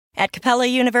At Capella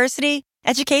University,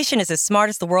 education is as smart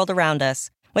as the world around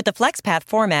us. With the FlexPath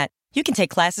format, you can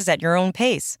take classes at your own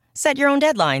pace, set your own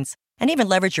deadlines, and even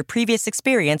leverage your previous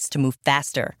experience to move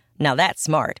faster. Now that's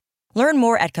smart. Learn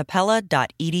more at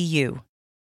capella.edu.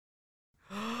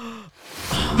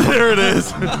 There it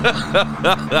is.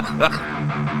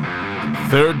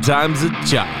 Third time's a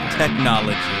charm.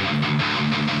 Technology.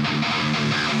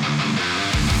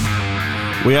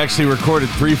 We actually recorded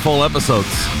 3 full episodes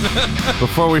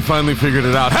before we finally figured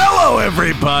it out. Hello,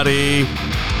 everybody.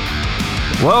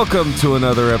 Welcome to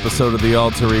another episode of the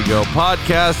Alter Ego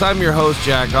Podcast. I'm your host,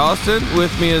 Jack Austin.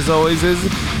 With me, as always, is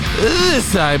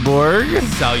Cyborg.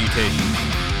 Salutations.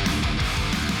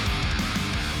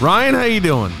 Ryan, how you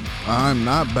doing? I'm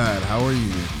not bad. How are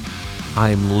you?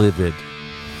 I'm livid.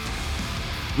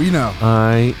 We know.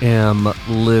 I am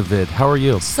livid. How are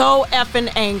you? So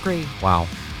effing angry. Wow.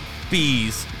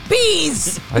 Bees.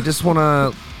 I just want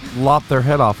to lop their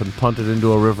head off and punt it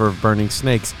into a river of burning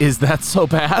snakes. Is that so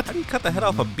bad? How do you cut the head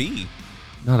off a bee?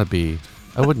 Not a bee.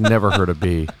 I would never hurt a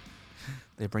bee.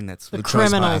 They bring that The sweet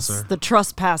criminals, the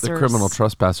trespassers. The criminal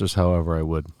trespassers, however, I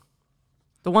would.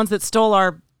 The ones that stole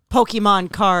our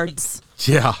Pokemon cards.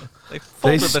 Yeah.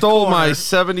 They stole my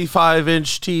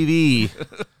 75-inch TV.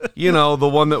 You know, the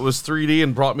one that was 3D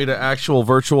and brought me to actual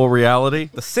virtual reality.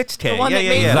 The 6K. The one that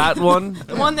made That one?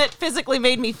 The one that physically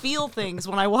made me feel things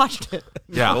when I watched it.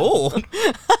 Yeah. Oh.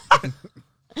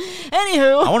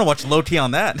 Anywho. I want to watch Loki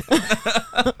on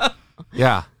that.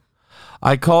 Yeah.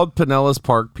 I called Pinellas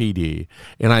Park PD,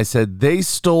 and I said, they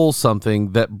stole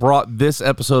something that brought this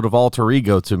episode of Alter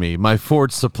Ego to me, my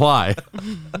Ford Supply.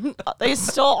 They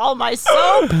stole all my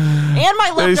soap and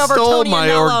my leftover Tony and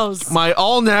Mellows. my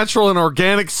all-natural and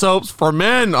organic soaps for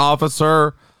men,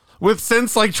 officer, with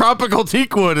scents like tropical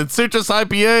teakwood and citrus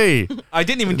IPA. I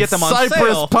didn't even get them on Cypress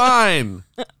sale. Pine.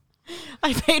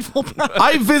 I paid full price.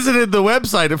 I visited the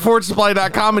website at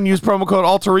FordSupply.com and used promo code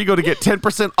Alter Ego to get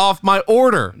 10% off my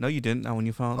order. No, you didn't. Not when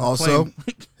you found Also, claim.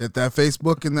 hit that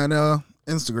Facebook and that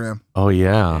Instagram. Oh,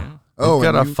 yeah. Oh, We've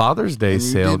got a and you- Father's Day and you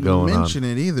sale didn't going on. mention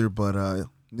it either, but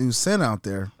new scent out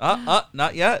there.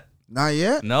 Not yet. Not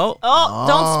yet? No. Oh,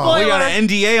 don't spoil We got it. an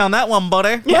NDA on that one,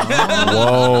 buddy.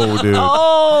 Whoa, dude.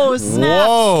 Oh, snap.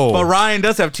 Whoa. But Ryan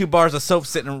does have 2 bars of soap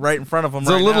sitting right in front of him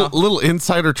There's right a little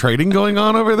insider trading going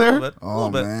on over there. Oh,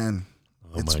 man.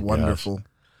 It's my gosh. wonderful.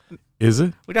 Is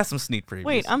it? We got some sneak previews.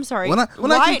 Wait, I'm sorry. When I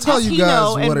Why can tell does you he guys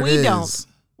know what and it we is. don't?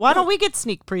 Why don't we get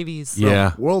sneak previews?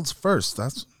 Yeah. World's first.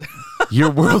 That's Your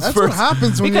world's that's what first.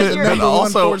 happens when Because you're you're- number one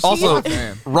also, Ford Supply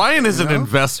fan. Ryan is an You know?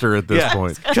 investor at this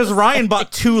point. Because Ryan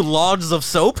bought 2 logs of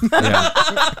soap, Yeah.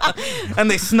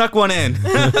 and they snuck one in.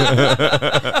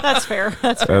 That's fair.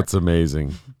 That's fair. That's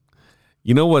amazing.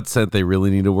 You know what scent they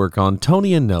really need to work on?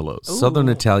 Tony and Nello's, Southern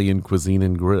Italian cuisine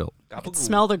and grill. I can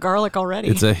smell the garlic already.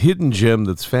 It's a hidden gem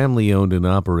that's family owned and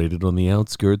operated on the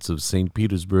outskirts of St.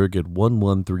 Petersburg at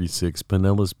 1136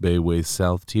 Pinellas Bayway,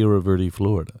 South Tierra Verde,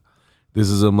 Florida. This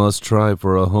is a must-try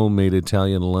for a homemade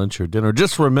Italian lunch or dinner.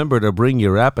 Just remember to bring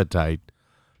your appetite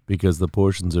because the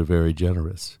portions are very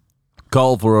generous.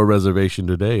 Call for a reservation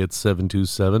today at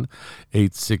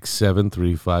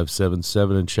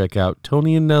 727-867-3577 and check out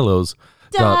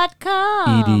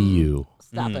TonyandNellos.edu.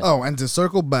 Stop it. Oh, and to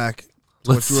circle back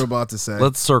to what you were about to say,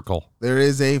 Let's circle. there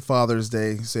is a Father's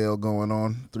Day sale going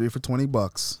on. 3 for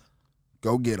 $20.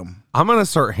 Go get them. I'm going to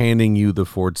start handing you the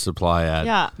Ford Supply ad.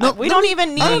 Yeah. We don't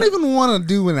even need. I don't even want to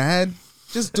do an ad.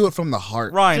 Just do it from the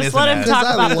heart. Ryan Just isn't let him as- talk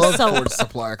Because about I the love soap. Ford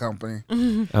Supply Company.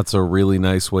 That's a really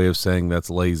nice way of saying that's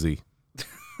lazy.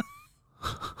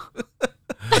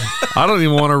 I don't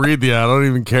even want to read the ad. I don't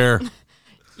even care.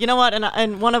 You know what?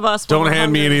 And one of us. Don't when we're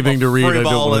hand me hungry, anything to read. I don't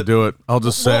freeball want to it. do it. I'll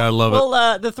just say I love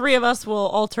it. The 3 of us will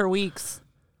alter weeks.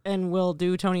 And we'll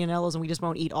do Tony and Ella's, and we just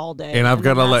won't eat all day. And I've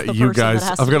got to then let that's the you person that guys.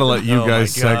 has I've to got to do let it. you Oh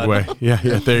guys my God. segue. Yeah.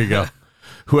 There you go.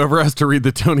 Whoever has to read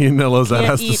the Tony and Nellos that Can't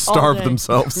has to eat all starve day.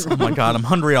 themselves. Oh my God, I'm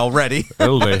hungry already.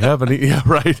 Oh, they haven't eaten. Yeah,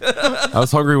 right. I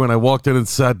was hungry when I walked in and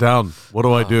sat down. What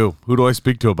do I do? Who do I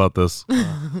speak to about this?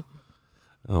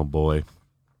 Oh boy.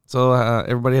 So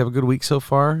everybody have a good week so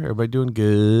far? Everybody doing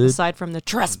good? Aside from the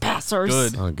trespassers.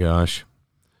 Good. Oh gosh.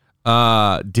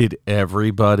 Did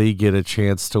everybody get a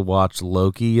chance to watch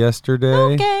Loki yesterday?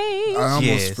 Okay. I almost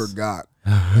Yes. forgot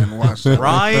and watched it.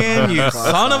 Ryan, you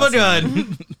son of a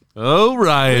gun. Oh,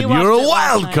 Ryan, We watched you're a it last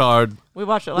wild night. card. We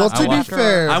watched it Well, last to night. be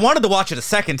fair, I wanted to watch it a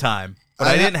second time, but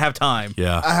I didn't have time.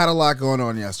 Yeah. I had a lot going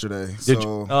on yesterday. Did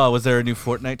So, Oh, was there a new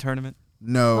Fortnite tournament?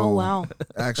 no. Oh, wow.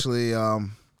 Actually,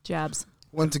 Jabs.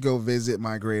 went to go visit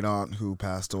my great aunt who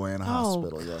passed away in a Oh,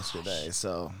 hospital yesterday.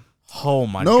 So, Oh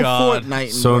my No God.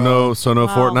 Fortnite. So no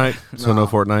Fortnite. So no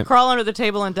Fortnite. Crawl under the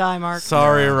table and die, Mark.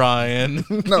 Sorry, Ryan.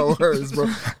 No worries, bro.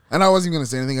 And I wasn't even gonna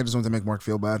say anything. I just wanted to make Mark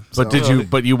feel bad. But so.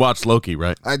 But you watched Loki,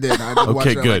 right? I did. I did watch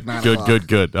Okay, it at good, like 9 o'clock.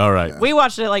 good. All right. We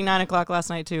watched it at like 9 o'clock last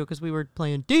night too because we were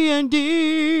playing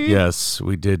D&D. Yes,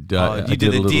 we did. You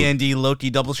did a D&D Loki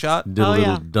double shot? Did a little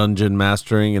yeah. dungeon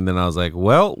mastering, and then I was like,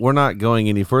 well, we're not going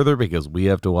any further because we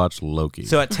have to watch Loki.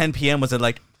 So at 10 p.m., was it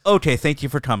like, okay, thank you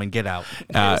for coming, get out?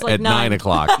 was like at 9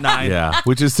 o'clock. 9. Yeah,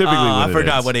 which is typically when I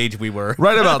forgot it is. what age we were.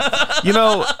 Right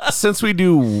about, since we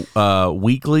do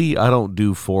weekly, I don't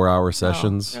do 4-hour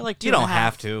sessions. They're like 2 You and don't a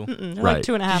half. have to. They're Right.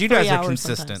 like 2.5. You guys 3 are hours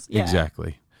consistent. sometimes. Yeah.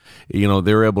 Exactly.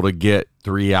 They're able to get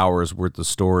 3 hours worth of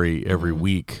story every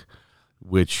week,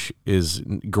 which is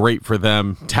great for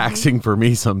them, taxing for me I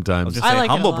was sometimes. just I saying, like it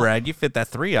a humble lot. brag, you fit that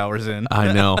 3 hours in.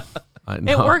 I know.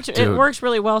 It worked. It dude. works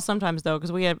really well sometimes though,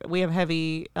 because we have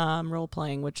heavy role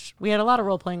playing, which we had a lot of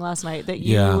role playing last night. That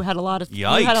you Yeah. had a lot of. You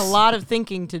had a Yikes. lot of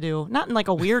thinking to do, not in like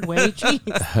a weird way.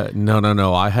 Jeez.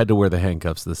 No. I had to wear the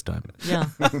handcuffs this time. Yeah.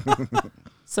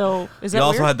 So is that You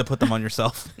also weird? had to put them on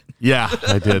yourself. Yeah,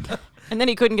 I did. And then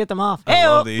he couldn't get them off. I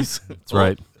love Hey, these. That's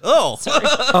right. Oh,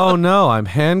 Oh no, I'm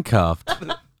handcuffed.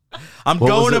 I'm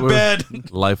What was going it? to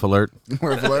bed. Life alert.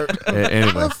 Mark alert.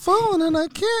 Anyway, I've fallen and I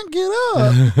can't get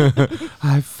up.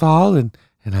 I've fallen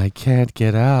and I can't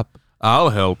get up. I'll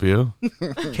help you.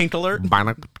 Kink alert. Get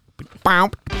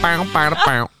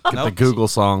the Nope. Google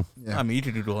song. Yeah. I mean, you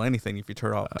can Google anything if you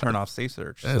turn off safe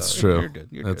search. That's so true. You're good.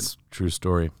 You're That's true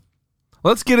story.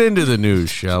 Let's get into the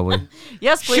news, shall we?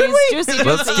 yes, please. Juicy,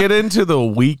 Let's juicy. get into the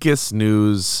weakest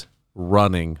news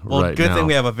running Well, right good now. thing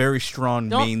we have a very strong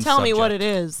main Don't tell me what subject. it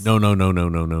is. No.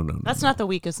 That's not the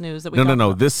weakest news that we. No. talked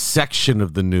about. This section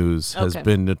of the news has Okay.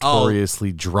 been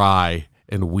notoriously dry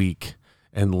and weak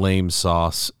and lame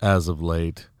sauce as of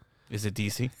late. Is it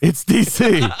DC? It's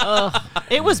DC.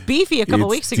 It was beefy a couple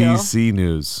It's weeks ago. DC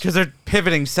news. Because they're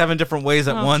pivoting 7 different ways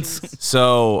at once. jeez.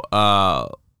 So,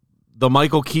 the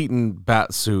Michael Keaton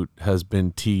bat suit has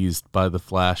been teased by the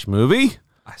Flash movie,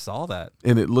 I saw that.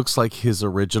 and it looks like his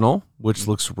original, which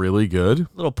looks really good. A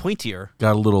little pointier.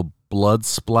 Got a little blood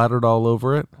splattered all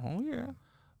over it. Oh, yeah.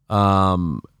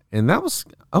 And that was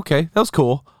okay. That was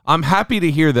cool. I'm happy to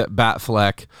hear that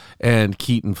Batfleck and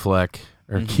Keaton Fleck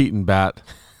or Keaton Bat.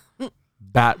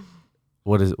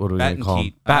 What is it? What are we Bat going and to call him?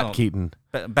 Keat. I Bat don't- Keaton.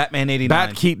 Batman 89.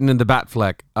 Bat Keaton and the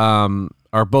Batfleck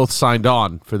are both signed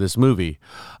on for this movie.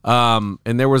 And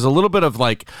there was a little bit of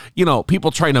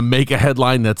people trying to make a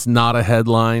headline that's not a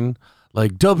headline.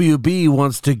 Like WB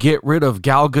wants to get rid of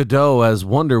Gal Gadot as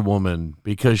Wonder Woman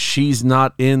because she's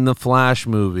not in the Flash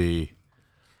movie.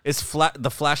 Is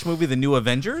the Flash movie the new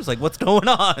Avengers? Like, what's going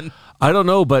on? I don't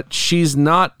know, but she's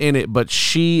not in it. But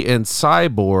she and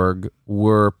Cyborg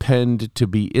were penned to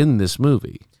be in this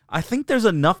movie. I think there's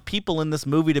enough people in this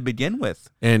movie to begin with.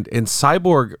 And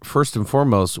Cyborg, first and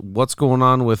foremost, what's going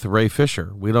on with Ray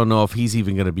Fisher? We don't know if he's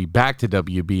even going to be back to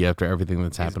WB after everything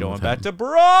that's He's happened going with back him. to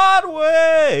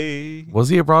Broadway. Was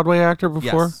he a Broadway actor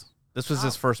before? Yes. This was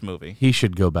his first movie. He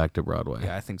should go back to Broadway.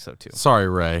 Yeah, I think so too. Sorry,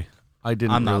 Ray. I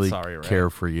didn't I'm not really sorry, Ray. care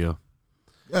for you.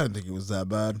 I didn't think it was that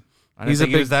bad. I didn't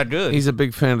think he was that good. He's a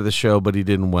big fan of the show, but he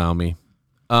didn't wow me.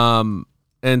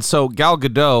 And so Gal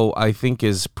Gadot, I think,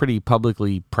 is pretty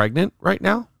publicly pregnant right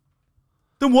now.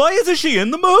 Then why isn't she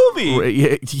in the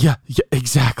movie? Yeah,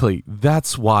 exactly.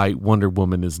 That's why Wonder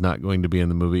Woman is not going to be in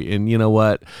the movie. And you know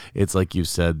what? It's like you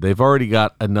said, they've already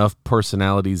got enough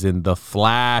personalities in the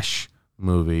Flash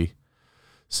movie.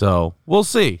 So we'll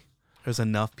see. There's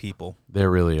enough people. There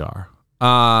really are.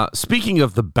 Speaking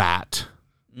of the Bat,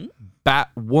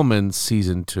 Batwoman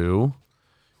Season 2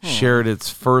 shared its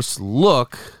first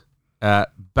look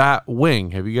at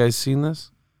Batwing. Have you guys seen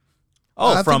this?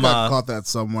 Oh, I from think I caught that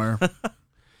somewhere.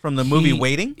 from the movie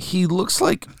Waiting? He looks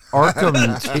like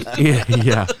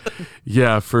Arkham.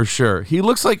 yeah, for sure. He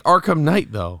looks like Arkham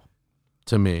Knight, though,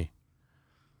 to me.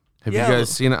 Have Yeah. you guys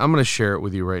seen it? I'm going to share it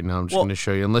with you right now. I'm just Well, going to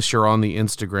show you, unless you're on the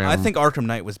Instagram. I think Arkham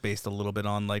Knight was based a little bit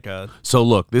on like a... So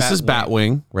look, this is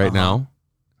Batwing. Batwing right now.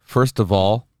 First of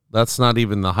all, that's not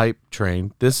even the hype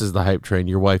train. This is the hype train.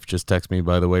 Your wife just texted me,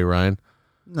 by the way, Ryan.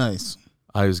 Nice.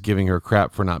 I was giving her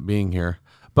crap for not being here.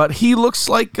 But he looks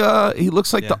like the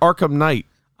Arkham Knight.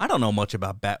 I don't know much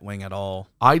about Batwing at all.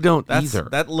 I don't either.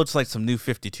 That looks like some new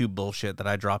 52 bullshit that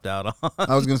I dropped out on.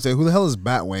 I was gonna say, who the hell is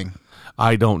Batwing?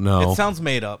 I don't know. It sounds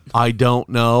made up. I don't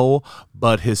know,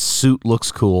 but his suit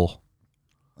looks cool.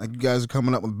 Like you guys are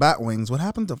coming up with Batwings. What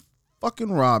happened to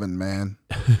fucking Robin, man?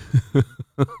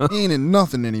 He ain't in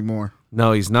nothing anymore.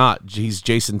 No, he's not. He's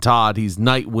Jason Todd. He's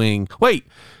Nightwing. Wait.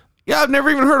 Yeah, I've never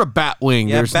even heard of Batwing.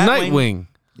 Yeah, There's Batwing. Nightwing.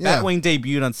 Yeah. Batwing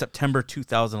debuted on September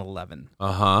 2011.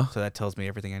 Uh-huh. So that tells me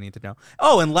everything I need to know.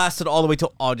 Oh, and lasted all the way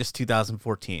till August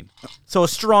 2014. So a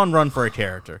strong run for a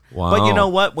character. Wow. But you know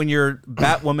what? When you're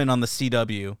Batwoman on the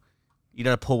CW, you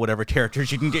got to pull whatever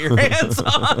characters you can get your hands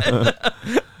on.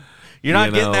 You're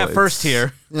not getting that first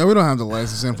tier. Yeah, we don't have the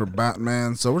licensing for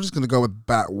Batman, so we're just going to go with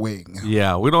Batwing.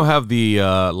 Yeah, we don't have the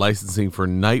licensing for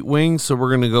Nightwing, so we're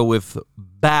going to go with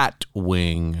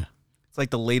Batwing. It's like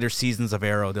the later seasons of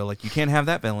Arrow. They're like, you can't have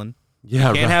that villain. Yeah,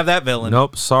 you can't have that villain.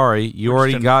 Nope, sorry. You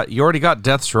already got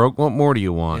Deathstroke. What more do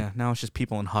you want? Yeah, now it's just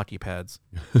people in hockey pads.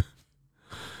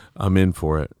 I'm in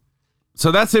for it.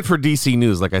 So that's it for DC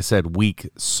News. Like I said, weak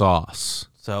sauce.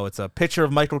 So it's a picture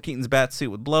of Michael Keaton's bat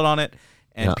suit with blood on it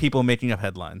and people making up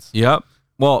headlines. Yep.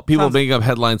 Well, people making up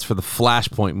headlines for the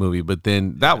Flashpoint movie, but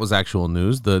then that was actual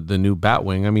news. The new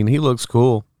Batwing. I mean, he looks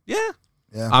cool. Yeah.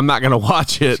 I'm not going to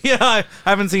watch it. Yeah, I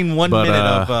haven't seen one minute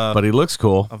of but he looks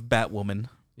cool. Of Batwoman.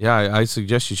 Yeah, I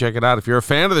suggest you check it out. If you're a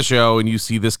fan of the show and you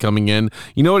see this coming in,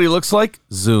 you know what he looks like?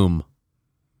 Zoom.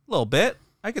 A little bit.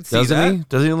 I could see Doesn't he?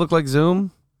 Doesn't he look like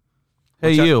Zoom?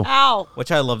 Hey, you. Ow.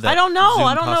 Which I love that. I don't know. Zoom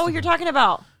I don't know what costume. you're talking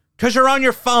about. Because you're on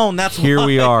your phone. That's Here why.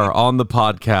 we are on the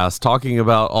podcast talking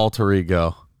about alter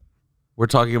ego. We're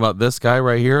talking about this guy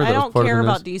right here. I don't care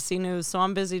about DC News, so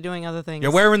I'm busy doing other things.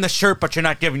 You're wearing the shirt, but you're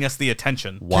not giving us the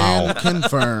attention. Wow. Can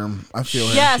confirm. I feel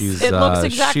it. Yes, She's, it looks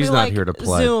exactly she's like not here to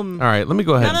play. Zoom. All right, let me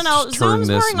go ahead No. and turn Zoom's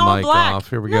this wearing all mic black. off.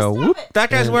 Here we No, go. stop Whoop. it. That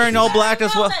guy's wearing all black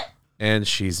as well. And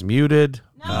she's muted.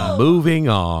 No. Moving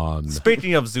on.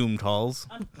 Speaking of Zoom calls.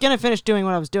 I'm going to finish doing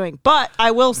what I was doing. But I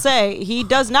will say he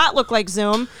does not look like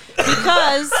Zoom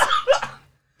because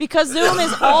Zoom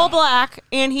is all black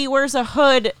and he wears a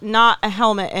hood, not a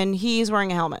helmet, and he's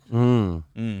wearing a helmet.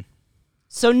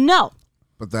 So no.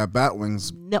 But that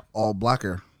Batwing's all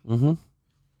blacker. Mm-hmm.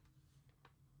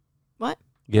 What?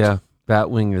 Yeah,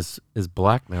 Batwing is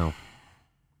black now.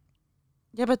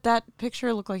 Yeah, but that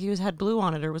picture looked like he had blue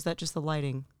on it, or was that just the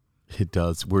lighting? It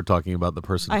does. We're talking about the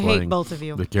person I playing hate both of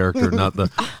you. the character, not the...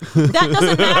 That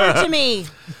doesn't matter to me.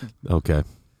 Okay.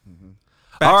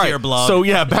 Back to your blog. So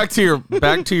yeah, back to your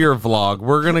vlog.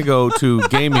 We're gonna go to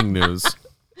gaming news.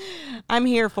 I'm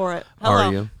here for it. Hello.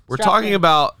 Are you? We're Strap talking in.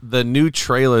 about the new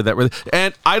trailer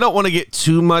and I don't want to get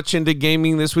too much into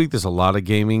gaming this week. There's a lot of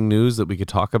gaming news that we could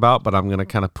talk about, but I'm going to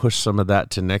kind of push some of that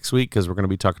to next week because we're going to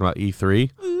be talking about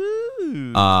E3.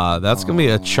 That's going to be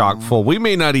a chock full. We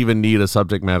may not even need a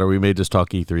subject matter. We may just talk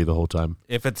E3 the whole time.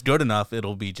 If it's good enough,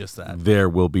 it'll be just that. There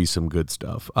will be some good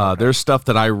stuff. There's stuff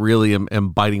that I really am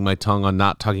biting my tongue on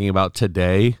not talking about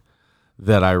today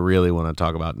that I really want to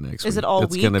talk about next week. Is it all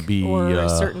it's week gonna be, or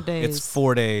certain days? It's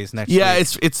 4 days next week. Yeah,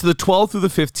 it's the 12th through the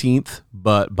 15th,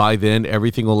 but by then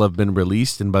everything will have been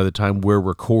released, and by the time we're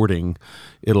recording,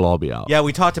 it'll all be out. Yeah,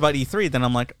 we talked about E3, then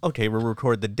I'm like, okay, we'll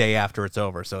record the day after it's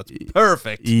over, so it's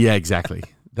perfect. Yeah, exactly.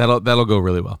 That'll go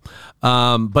really well.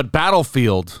 But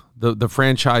Battlefield, the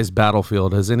franchise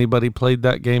Battlefield, has anybody played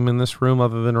that game in this room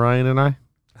other than Ryan and I?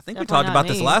 I think we Definitely talked not about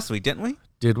this me. last week, didn't we?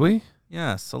 Did we?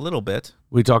 Yes, a little bit.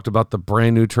 We talked about the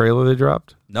brand new trailer they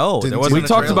dropped. No, there wasn't We a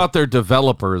talked trailer. about their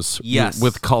developers Yes.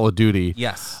 with Call of Duty.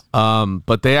 Yes.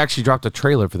 But they actually dropped a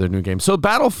trailer for their new game. So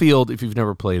Battlefield, if you've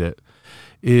never played it,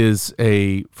 is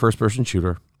a first-person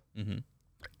shooter. Mm-hmm.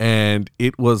 And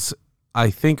it was, I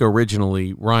think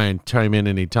originally, Ryan, chime in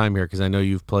any time here because I know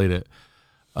you've played it.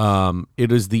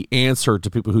 It is the answer to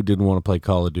people who didn't want to play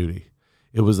Call of Duty.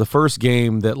 It was the first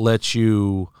game that lets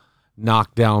you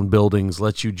knock down buildings,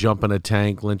 lets you jump in a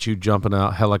tank, lets you jump in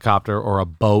a helicopter or a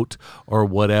boat or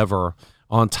whatever,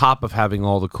 on top of having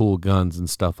all the cool guns and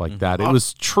stuff like that. It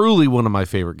was truly one of my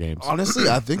favorite games. Honestly,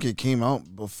 I think it came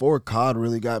out before COD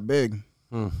really got big.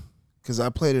 Because I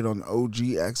played it on OG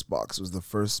Xbox. It was the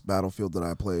first Battlefield that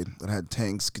I played that had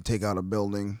tanks, could take out a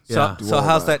building. Yeah. So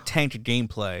how's that tanked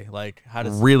gameplay? Like, how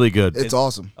does Really good. It's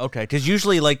awesome. Okay, because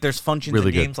usually like there's functions Really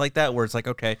in good. games like that where it's like,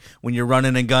 okay, when you're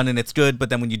running and gunning, it's good,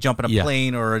 but then when you jump in a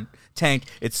plane or a tank,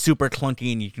 it's super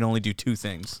clunky and you can only do two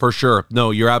things. For sure. No,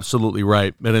 you're absolutely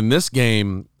right. But in this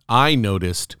game, I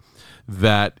noticed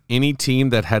that any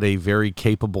team that had a very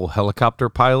capable helicopter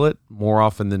pilot more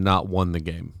often than not won the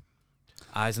game.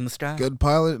 Eyes in the sky. Good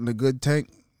pilot and a good tank,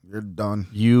 you're done.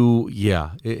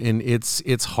 And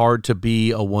it's hard to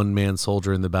be a one-man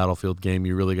soldier in the Battlefield game.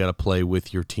 You really got to play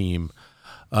with your team.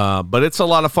 But it's a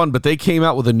lot of fun. But they came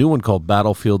out with a new one called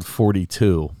Battlefield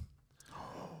 42.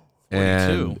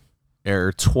 42?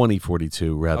 Or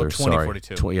 2042, rather. Oh,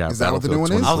 2042. Sorry. Is that what the new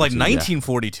one is? I was like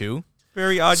 2042, yeah. 1942.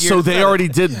 Very odd year. So to they set already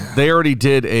it. did. They already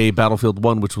did a Battlefield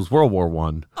 1, which was World War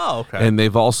 1. Oh, okay. And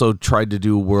they've also tried to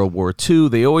do World War II.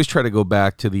 They always try to go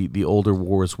back to the older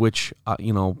wars, which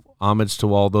homage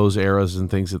to all those eras and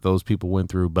things that those people went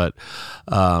through. But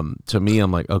to me,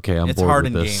 I'm like, okay, I'm it's bored hard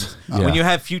with in this. games. Yeah. When you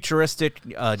have futuristic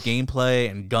gameplay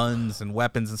and guns and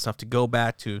weapons and stuff to go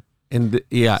back to and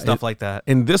stuff like that.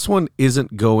 And this one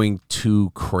isn't going too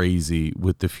crazy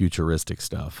with the futuristic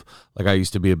stuff. Like I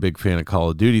used to be a big fan of Call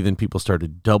of Duty. Then people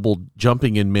started double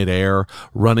jumping in midair,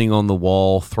 running on the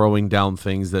wall, throwing down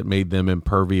things that made them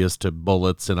impervious to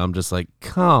bullets. And I'm just like,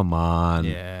 come on.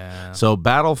 Yeah. So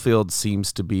Battlefield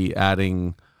seems to be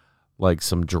adding like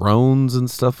some drones and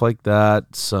stuff like that.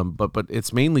 But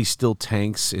it's mainly still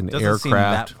tanks and Doesn't aircraft. seem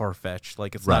that far-fetched.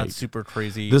 Like it's Right. not super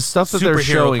crazy. The stuff that they're superhero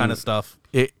showing kind of stuff.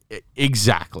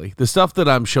 Exactly. The stuff that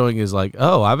I'm showing is like,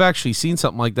 oh, I've actually seen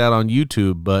something like that on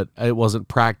YouTube, but it wasn't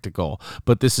practical.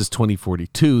 But this is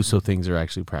 2042, so things are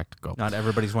actually practical. Not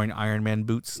everybody's wearing Iron Man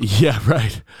boots. Yeah,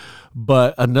 right.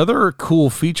 But another cool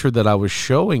feature that I was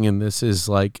showing in this is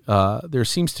like there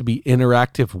seems to be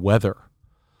interactive weather.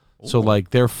 So like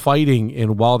they're fighting,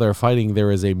 and while they're fighting,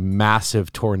 there is a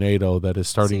massive tornado that is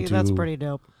starting to. That's pretty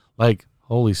dope. Like,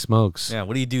 holy smokes! Yeah,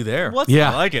 what do you do there?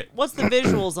 Yeah. I like it. What's the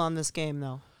visuals on this game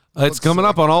though? It's coming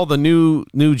up on all the new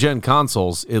gen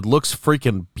consoles. It looks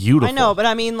freaking beautiful. I know, but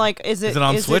I mean, like, is it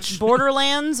on Switch?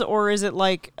 Borderlands or is it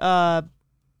like Breath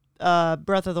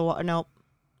of the Wild? No,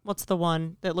 what's the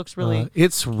one that looks really?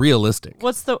 It's realistic.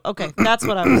 What's the? Okay, that's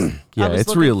what I was. Yeah, I was it's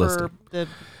looking realistic. For the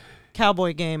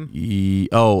cowboy game.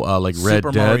 Like Red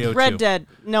Super Dead. Mario Red 2. Dead.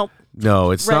 Nope.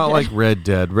 No, it's Red not Dead. like Red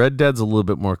Dead. Red Dead's a little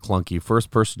bit more clunky.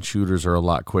 First-person shooters are a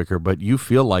lot quicker, but you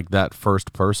feel like that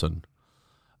first person.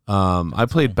 I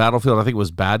played Battlefield. I think it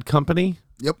was Bad Company.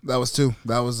 Yep, that was 2.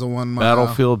 That was the one.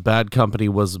 Battlefield Bad Company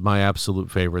was my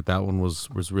absolute favorite. That one was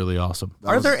really awesome.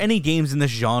 Are there any games in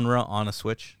this genre on a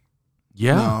Switch?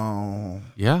 Yeah. No.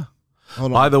 Yeah.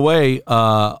 Hold on. By the way,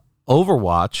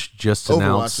 Overwatch just Overwatch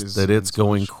announced is that it's on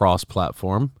going Switch.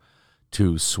 cross-platform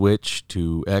to Switch,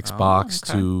 to Xbox,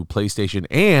 to PlayStation,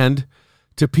 and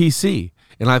to PC.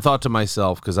 And I thought to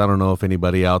myself, because I don't know if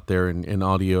anybody out there in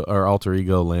audio or alter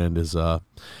ego land is a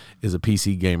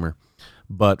PC gamer,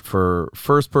 but for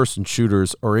first-person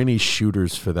shooters or any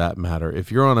shooters for that matter, if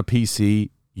you're on a PC,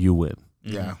 you win.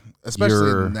 Yeah, especially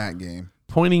You're- in that game.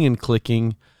 Pointing and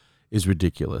clicking is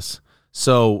ridiculous.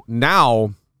 So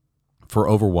now for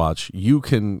Overwatch, you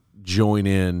can join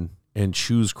in and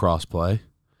choose crossplay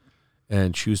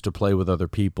and choose to play with other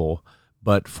people.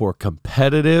 But for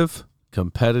competitive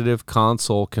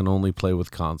console can only play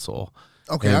with console.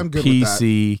 Okay, and I'm good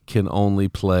PC can only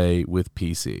play with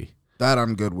PC. That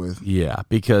I'm good with. Yeah,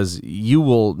 because you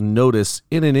will notice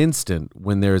in an instant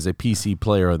when there is a PC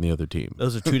player on the other team.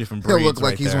 Those are two different He'll breeds. look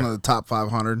like right he's there. one of the top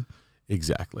 500.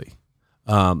 Exactly.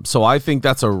 So I think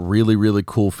that's a really, really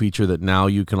cool feature that now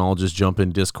you can all just jump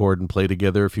in Discord and play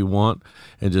together if you want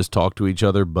and just talk to each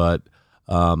other. But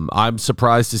I'm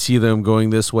surprised to see them going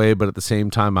this way, but at the same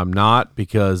time, I'm not,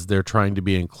 because they're trying to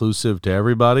be inclusive to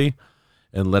everybody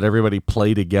and let everybody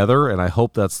play together. And I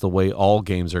hope that's the way all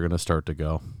games are going to start to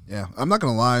go. Yeah, I'm not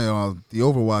going to lie. The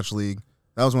Overwatch League,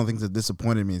 that was one of the things that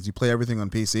disappointed me, is you play everything on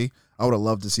PC. I would have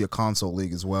loved to see a console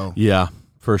league as well, Yeah,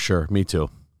 for sure. Me too.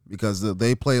 because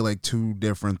they play like two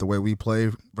different, the way we play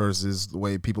versus the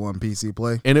way people on PC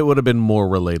play. And it would have been more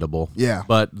relatable. Yeah.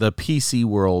 But the PC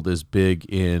world is big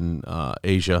in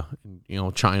Asia,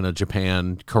 China,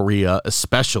 Japan, Korea,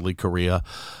 especially Korea.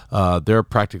 They're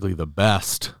practically the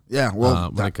best Yeah,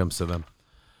 well, when it comes to them.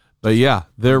 But yeah,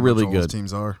 they're really all those good.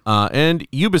 teams are. And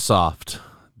Ubisoft,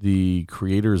 the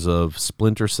creators of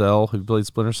Splinter Cell. Have you played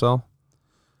Splinter Cell?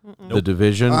 The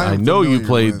Division. I I'm know you familiar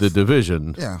played with- The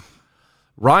Division. Yeah.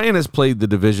 Ryan has played The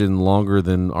Division longer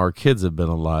than our kids have been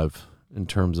alive in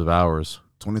terms of hours.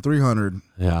 2,300.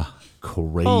 Yeah.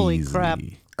 Crazy. Holy crap.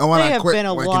 Oh, when They I have quit, been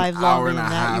like, alive an hour longer and than a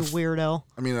that, half. you weirdo.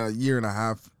 I mean, a year and a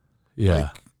half Yeah.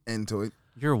 into it.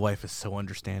 Your wife is so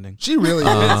understanding. She really is.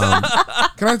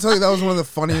 Can I tell you, that was one of the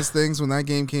funniest things when that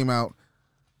game came out.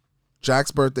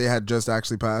 Jack's birthday had just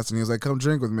actually passed, and he was like, come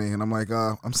drink with me. And I'm like,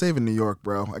 I'm saving New York,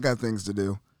 bro. I got things to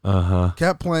do. Uh-huh.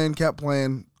 Kept playing.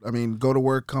 I mean, go to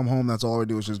work, come home. That's all I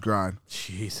do is just grind.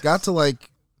 Jesus. Got to like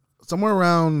somewhere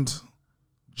around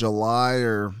July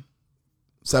or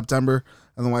September,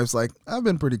 and the wife's like, I've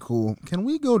been pretty cool. Can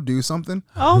we go do something?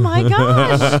 Oh my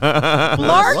gosh.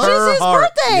 March is his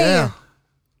birthday. Yeah,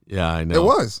 Yeah, I know. it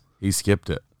was. He skipped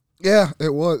it. Yeah,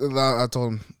 it was. I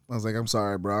told him, I was like, I'm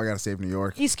sorry, bro. I got to save New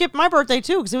York. He skipped my birthday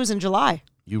too because it was in July.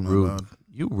 You Oh, rude. God.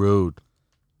 You rude.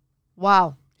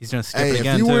 Wow. He's going to skip Hey, it if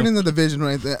again, you too. weren't in the division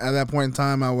right at that point in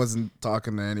time, I wasn't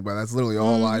talking to anybody. That's literally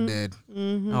all I did.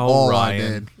 oh, All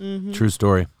Ryan. I did. True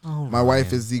story. Oh, My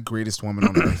wife is the greatest woman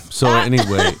on earth. So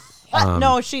anyway,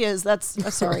 No, she is. That's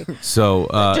sorry. so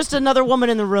Just another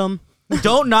woman in the room.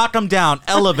 Don't knock them down.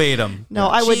 Elevate them. No,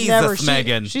 I would never.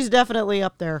 Megan. She's definitely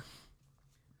up there.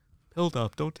 Build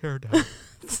up. Don't tear down.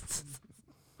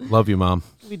 Love you, Mom.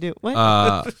 We do. What?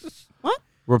 What?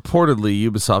 Reportedly,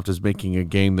 Ubisoft is making a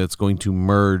game that's going to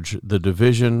merge The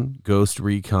Division, Ghost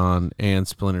Recon, and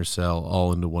Splinter Cell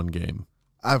all into one game.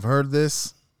 I've heard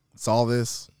this, saw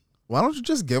this. Why don't you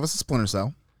just give us a Splinter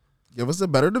Cell? Give us a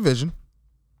better Division.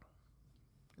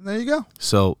 And there you go.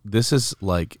 So this is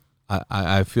like,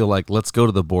 I feel like let's go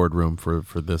to the boardroom for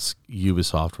this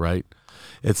Ubisoft, right?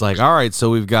 It's like, all right, so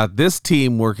we've got this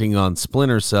team working on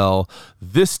Splinter Cell,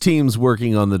 this team's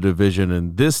working on The Division,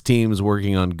 and this team's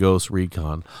working on Ghost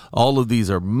Recon. All of these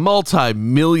are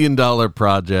multi-million-dollar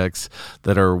projects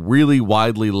that are really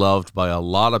widely loved by a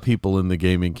lot of people in the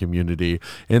gaming community.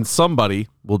 And somebody,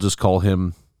 we'll just call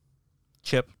him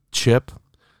Chip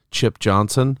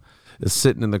Johnson, is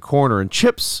sitting in the corner, and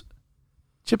Chip's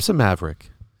a maverick.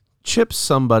 Chip's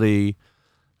somebody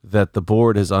that the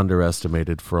board has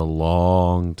underestimated for a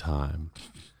long time.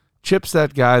 Chip's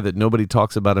that guy that nobody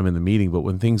talks about him in the meeting, but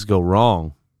when things go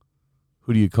wrong,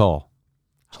 who do you call?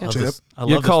 I love Chip. this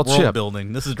You call world Chip.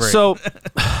 building. This is great. So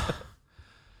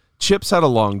Chip's had a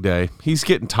long day. He's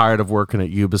getting tired of working at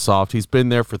Ubisoft. He's been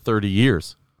there for 30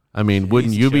 years. I mean,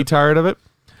 wouldn't you be Chip. tired of it?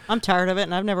 I'm tired of it,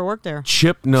 and I've never worked there.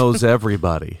 Chip knows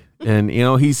everybody. And, you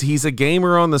know, he's a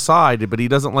gamer on the side, but he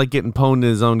doesn't like getting pwned in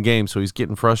his own game, so he's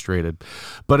getting frustrated.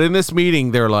 But in this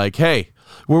meeting, they're like, hey,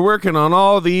 we're working on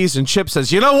all of these, and Chip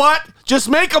says, you know what? Just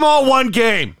make them all one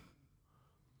game.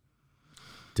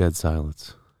 Dead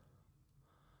silence.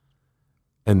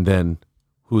 And then,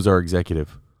 who's our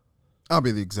executive? I'll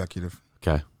be the executive.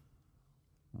 Okay.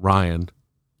 Ryan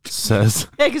says...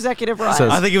 Executive Ryan.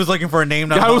 Says- I think he was looking for a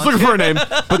name. I was looking for a name,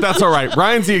 but that's all right.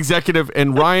 Ryan's the executive,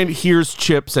 and Ryan hears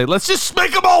Chip say, let's just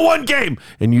make them all one game.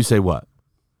 And you say what?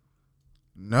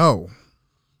 No.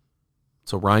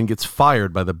 So Ryan gets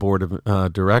fired by the board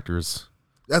of directors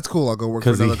That's cool. I'll go work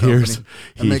for because another company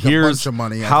and make a bunch of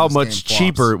money. how after this much game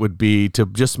cheaper flops. it would be to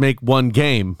just make one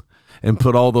game and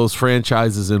put all those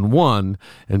franchises in one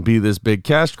and be this big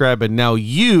cash grab. And now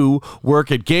you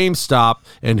work at GameStop,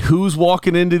 and who's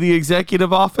walking into the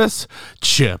executive office?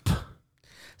 Chip,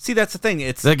 See, that's the thing.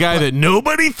 It's the guy that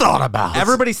nobody thought about.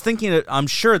 everybody's thinking it. I'm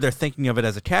sure they're thinking of it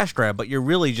as a cash grab, but you're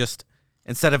really just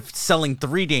instead of selling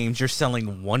 3 games, you're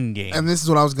selling 1 game. And this is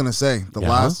what I was going to say. The Yeah.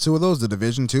 last 2 of those, the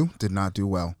Division 2, did not do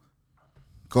well.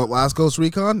 Last Ghost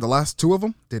Recon, the last 2 of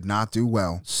them did not do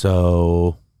well.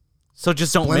 So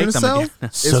just don't Splinter make them Cell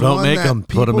again. So is don't one make that 'em.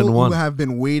 Put 'em in people one. Who have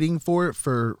been waiting for it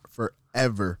for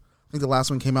forever. I think the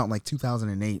last one came out in like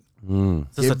 2008. Is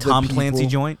this a Give the Tom Clancy people-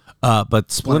 joint?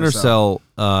 but Splinter Splinter Cell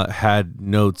had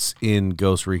notes in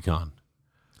Ghost Recon.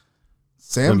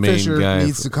 Sam main Fisher guy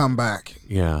needs to come back.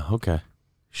 Yeah, okay.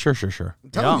 Sure. I'm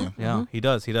telling you. Yeah, he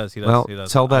does. He does. Well, he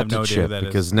does. tell I that have to no idea who Chip that is.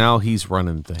 because now he's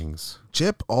running things.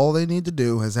 Chip, all they need to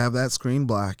do is have that screen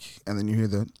black, and then you hear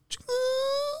the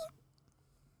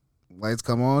lights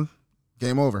come on.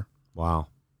 Game over. Wow.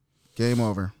 Game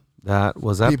over. That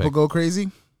was epic. People go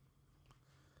crazy,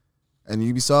 and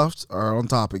Ubisoft are on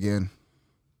top again.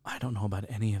 I don't know about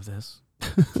any of this.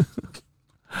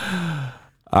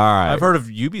 All right. I've heard of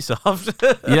Ubisoft.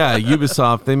 Yeah,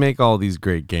 Ubisoft, they make all these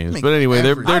great games. Make But anyway,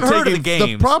 they're everything. I've heard of taking the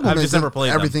games. The problem I've is just never that played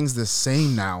them. everything's the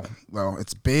same now. Well,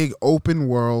 it's big, open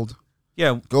world.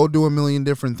 Yeah, Go do a million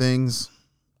different things.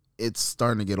 It's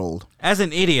starting to get old. as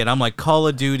an idiot, I'm like Call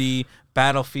of Duty,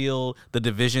 Battlefield, The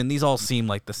Division. These all seem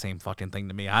like the same fucking thing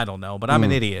to me. I don't know, but I'm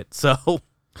an idiot. So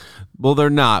Well, they're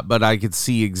not, but I could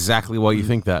see exactly why you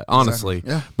think that, honestly.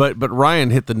 Yeah. But Ryan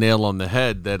hit the nail on the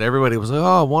head that everybody was like,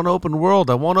 oh, I want open world,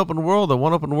 I want open world, I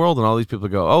want open world. And all these people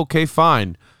go, okay,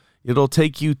 fine. It'll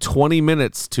take you 20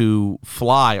 minutes to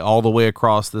fly all the way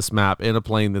across this map in a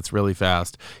plane that's really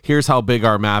fast. Here's how big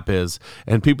our map is.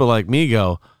 And people like me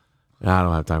go, I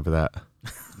don't have time for that.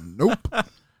 Nope.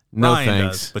 No Ryan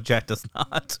thanks. does, but Jack does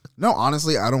not. No,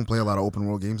 honestly, I don't play a lot of open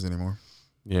world games anymore.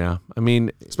 Yeah. I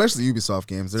mean, Especially Ubisoft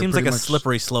games. They're Seems like pretty a much-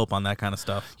 slippery slope on that kind of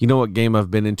stuff. you know what game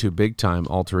I've been into big time,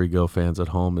 Alter Ego fans at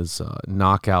home, is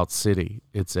Knockout City.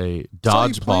 It's a Saw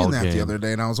you playing dodgeball that game. the other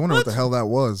day, and I was wondering what the hell that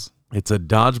was. It's a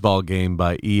dodgeball game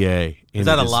by EA. Is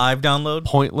that a live download?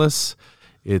 Pointless.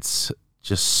 It's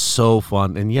just so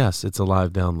fun. And yes, it's a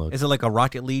live download. Is it like a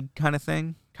Rocket League kind of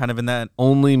thing? Kind of in that?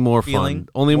 Only more Feeling? fun.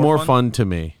 Only More more fun? fun to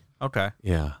me. Okay.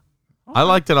 Yeah. I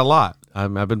liked it a lot.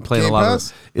 I've been playing Game a lot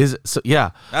Pass? of it. Is so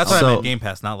yeah. That's what I so, meant. Game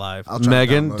Pass, not live. I'll try to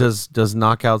Megan, download it. does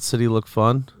Knockout City look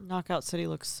fun? Knockout City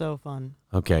looks so fun.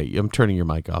 Okay, I'm turning your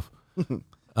mic off.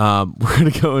 We're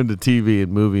going to go into TV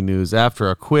and movie news after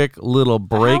a quick little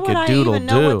break. How would I even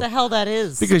know what the hell that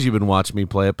is? Because you've been watching me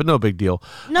play it, but no big deal.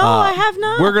 No, I have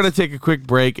not. We're going to take a quick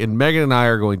break, and Megan and I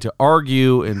are going to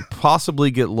argue and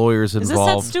possibly get lawyers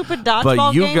involved. Is this that stupid dodgeball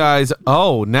But you game? guys,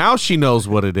 now she knows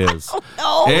what it is.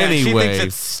 Oh, Anyway, she thinks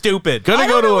it's stupid. Gonna I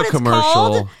go don't know to what a it's commercial.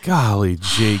 called. Golly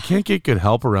gee, can't get good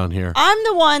help around here. I'm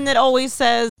the one that always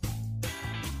says,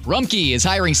 Rumpke is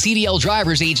hiring CDL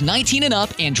drivers age 19 and up,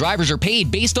 and drivers are paid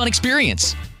based on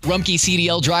experience. Rumpke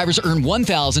CDL drivers earn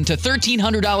 $1,000 to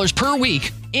 $1,300 per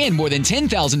week, and more than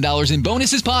 $10,000 in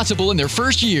bonuses possible in their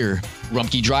first year.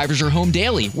 Rumpke drivers are home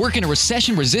daily, work in a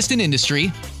recession-resistant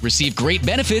industry, receive great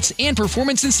benefits and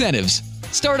performance incentives.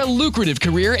 Start a lucrative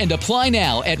career and apply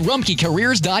now at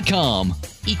rumpkecareers.com.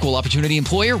 Equal opportunity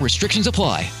employer, restrictions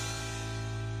apply.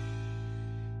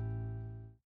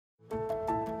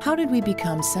 How did we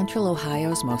become Central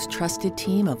Ohio's most trusted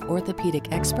team of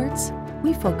orthopedic experts?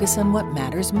 We focus on what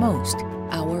matters most,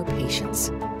 our patients.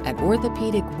 At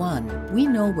Orthopedic One, we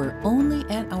know we're only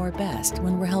at our best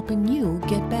when we're helping you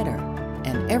get better.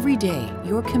 And every day,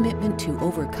 your commitment to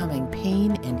overcoming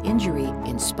pain and injury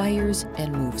inspires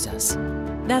and moves us.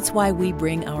 That's why we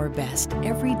bring our best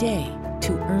every day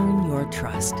to earn your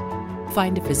trust.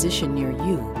 Find a physician near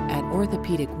you at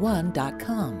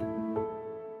orthopedic1.com.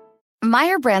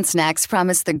 Meyer brand snacks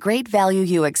promise the great value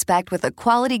you expect with a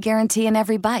quality guarantee in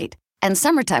every bite. And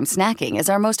summertime snacking is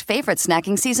our most favorite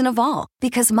snacking season of all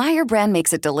because Meyer brand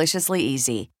makes it deliciously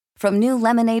easy. From new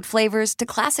lemonade flavors to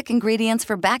classic ingredients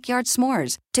for backyard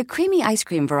s'mores to creamy ice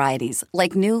cream varieties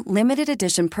like new limited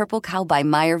edition Purple Cow by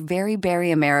Meyer Very Berry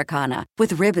Americana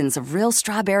with ribbons of real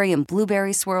strawberry and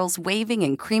blueberry swirls waving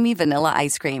in creamy vanilla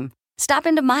ice cream. Stop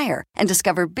into Meyer and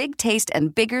discover big taste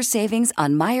and bigger savings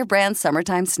on Meyer brand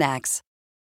summertime snacks.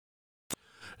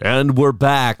 And we're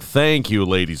back. Thank you,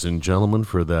 ladies and gentlemen,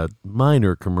 for that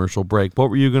minor commercial break.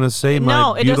 What were you going to say, no,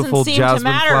 my it beautiful doesn't seem jasmine to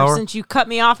matter flower? since you cut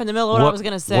me off in the middle of what I was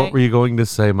going to say. What were you going to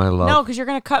say, my love? No, because you're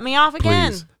going to cut me off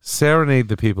again. Please, serenade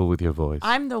the people with your voice.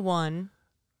 I'm the one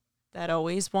that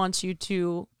always wants you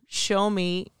to show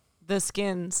me the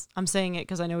skins. I'm saying it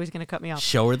because I know he's going to cut me off.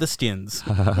 Show her the skins.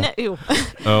 No, ew.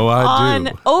 Oh, I On do.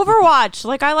 Overwatch.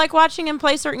 Like, I like watching him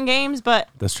play certain games, but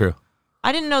That's true.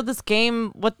 I didn't know this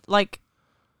game,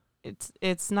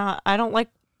 it's not, I don't like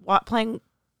watching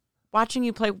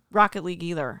you play Rocket League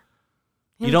either.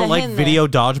 You don't like video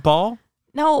dodgeball?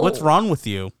 No. What's wrong with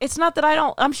you? It's not that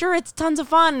I'm sure it's tons of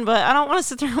fun, but I don't want to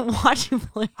sit there and watch you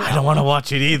play. I don't want to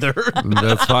watch it either.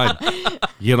 That's fine.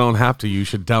 You don't have to. You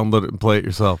should download it and play it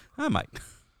yourself. I might.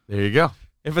 There you go.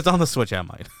 If it's on the Switch, I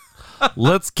might.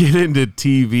 Let's get into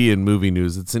TV and movie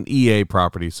news. It's an EA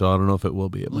property, so I don't know if it will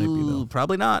be. It might be, though.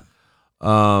 Probably not.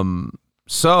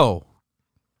 So,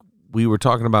 we were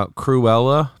talking about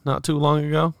Cruella not too long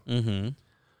ago. Mm-hmm.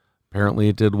 Apparently,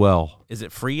 it did well. Is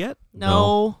it free yet?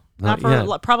 No. Not for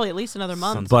yet. probably at least another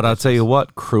month. But I'll tell you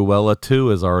what, Cruella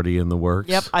 2 is already in the works.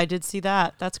 Yep, I did see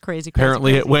that. That's crazy.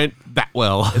 Apparently, it went that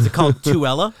well. Is it called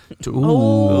Cruella?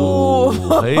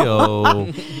 Ooh,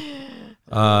 hey-o.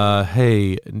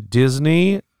 Hey,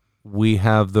 Disney, we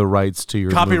have the rights to your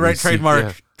Copyright movie. trademark Yeah.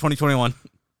 2021.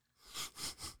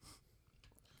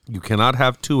 You cannot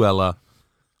have Cruella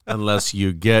unless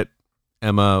you get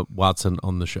Emma Watson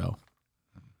on the show.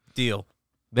 Deal.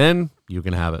 Then you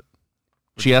can have it.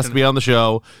 She has to be on the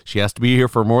show. She has to be here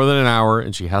for more than an hour,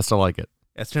 and she has to like it.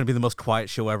 It's going to be the most quiet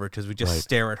show ever because we just Right.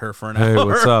 stare at her for an Hey, hour.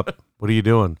 what's up? What are you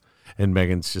doing? And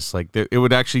Megan's just like, it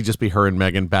would actually just be her and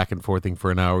Megan back and forthing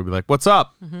for an hour. We'd be like, what's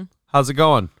up? Mm-hmm. How's it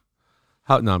going?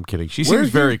 No, I'm kidding. She seems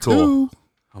very cool.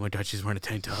 Oh my God, she's wearing a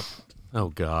tank top. Oh,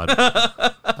 God.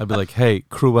 I'd be like, hey,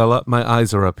 Cruella, my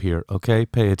eyes are up here, okay?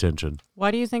 Pay attention.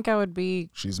 Why do you think I would be?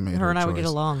 She's made her and I would choice. get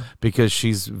along. Because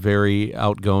she's very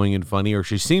outgoing and funny, or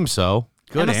she seems so.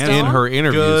 Good Emma answer. In her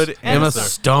interviews. Good Emma answer.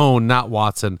 Stone, not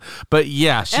Watson. But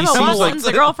yeah, she Emma seems Watson's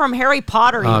like the girl from Harry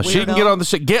Potter. You she can weirdo. get on the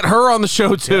show. Get her on the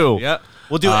show, too. Yeah.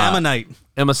 We'll do Emma night.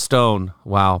 Emma Stone.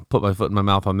 Wow. Put my foot in my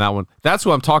mouth on that one. That's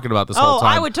who I'm talking about this whole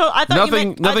time. I would. I thought you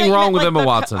meant, nothing wrong with Emma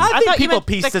Watson. I think thought you people meant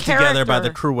the pieced it together by the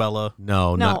character. Cruella.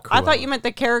 No, No, not I thought Cruella. you meant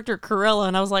the character Cruella,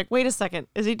 and I was like, wait a second,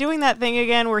 is he doing that thing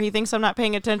again where he thinks I'm not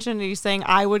paying attention, and he's saying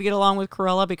I would get along with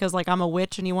Cruella because like I'm a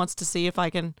witch, and he wants to see if I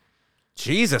can.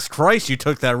 Jesus Christ, you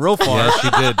took that real far. Yeah, she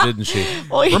did, didn't she?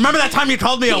 Well, Remember that time you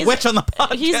called me a witch on the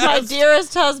podcast? He's my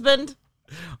dearest husband,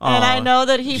 and I know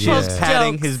that he Yeah. posts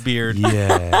patting jokes. his beard.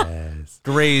 Yes.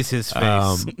 Graze his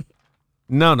face.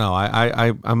 No,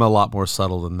 I'm a lot more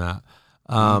subtle than that.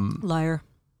 Liar.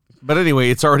 But anyway,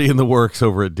 it's already in the works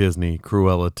over at Disney.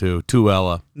 Cruella 2.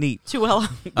 Tuella. Neat.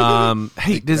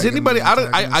 Hey, does anybody?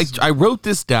 I wrote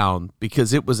this down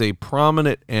because it was a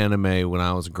prominent anime when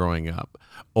I was growing up,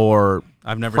 or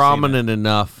I've never prominent seen it.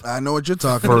 enough I know what you're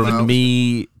talking for about.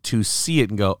 me to see it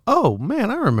and go, "Oh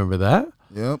man, I remember that."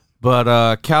 Yep.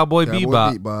 But Cowboy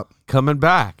Bebop coming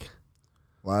back,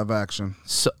 live action.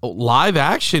 so live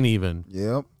action even.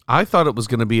 Yep. I thought it was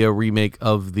going to be a remake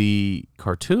of the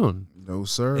cartoon. No,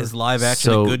 sir. Is live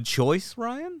action a good choice,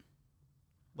 Ryan?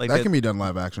 Like that can be done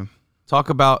live action. Talk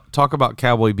about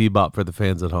Cowboy Bebop for the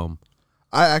fans at home.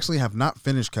 I actually have not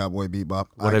finished Cowboy Bebop.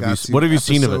 What have you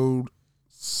seen of it? Episode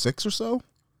 6 or so.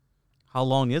 How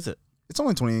long is it? It's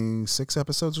only 26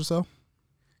 episodes or so.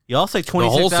 You all say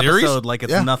 26 whole series? episode like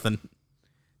it's Yeah. nothing.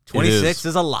 26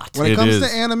 is a lot. When it It comes is.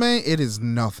 to anime, it is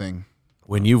nothing.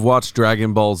 When you've watched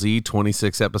Dragon Ball Z,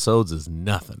 26 episodes is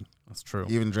nothing. That's true.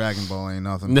 Even Dragon Ball ain't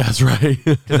nothing. That's right.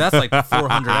 Because that's like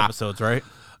 400 episodes, right?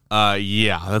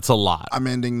 Yeah, that's a lot. I'm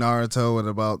ending Naruto at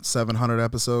about 700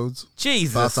 episodes. About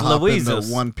Jesus, to hop into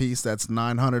Louises. One Piece, that's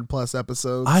 900 plus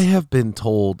episodes. I have been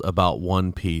told about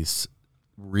One Piece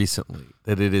recently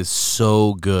that it is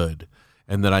so good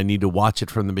and that I need to watch it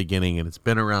from the beginning, and it's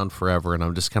been around forever, and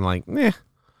I'm just kind of like,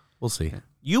 we'll see.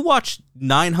 You watched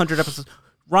 900 episodes.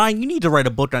 Ryan, you need to write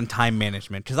a book on time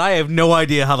management because I have no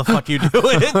idea how the fuck you do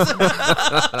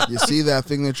it. You see that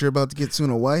thing that you're about to get soon,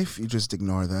 a wife? You just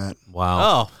ignore that.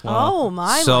 Wow. Oh, wow. Oh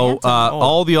my! So, Lanta.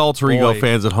 all the alter ego boy.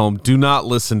 fans at home, do not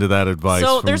listen to that advice.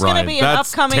 So from there's going Ryan. to be an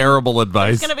That's upcoming terrible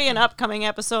advice. There's going to be an upcoming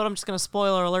episode. I'm just going to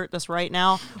spoiler alert this right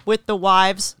now with the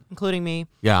wives, including me,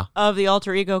 Yeah. of the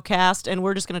alter ego cast, and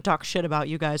we're just going to talk shit about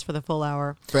you guys for the full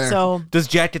hour. Fair. So Does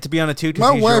Jack get to be on it too? 'cause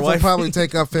My he's your wife will probably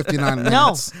take up 59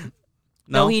 minutes.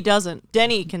 no, he doesn't.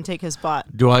 Denny can take his spot.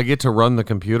 Do I get to run the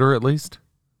computer at least?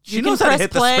 She You knows can how to press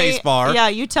hit play. the space bar. Yeah,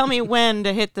 you tell me when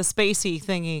to hit the spacey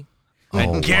thingy.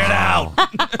 Oh, Get wow.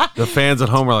 The fans at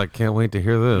home are like, can't wait to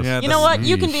hear this. Yeah, You know what?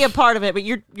 You can be a part of it, but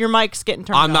your mic's getting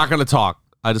turned I'm not on. going to talk.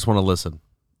 I just want to listen.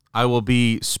 I will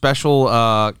be special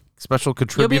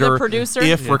contributor producer?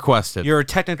 if requested. You're a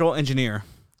technical engineer.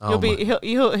 He'll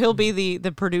be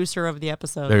the producer of the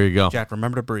episode. There you go. Jack,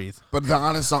 remember to breathe. But the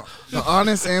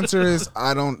honest answer is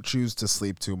I don't choose to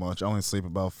sleep too much. I only sleep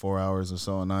about 4 hours or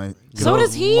so a night. So Good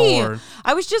does he. Lord.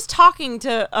 I was just talking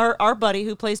to our buddy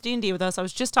who plays D&D with us. I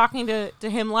was just talking to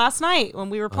him last night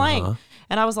when we were playing.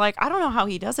 And I was like, I don't know how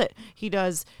he does it. He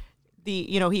does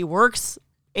he works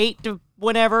 8 to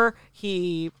whenever.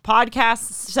 He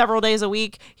podcasts several days a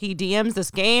week. He DMs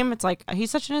this game. It's like, he's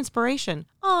such an inspiration.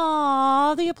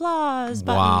 Aw, the applause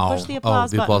button. Wow. Push the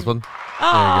applause the applause button. There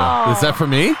you Oh. go. Is that for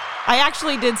me? I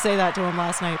actually did say that to him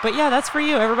last night. But yeah, that's for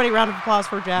you. Everybody, round of applause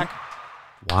for Jack.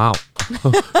 Wow.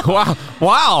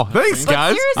 wow. Thanks, But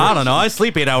guys. seriously, I don't know. I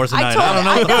sleep 8 hours a night. I don't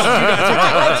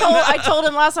know. I told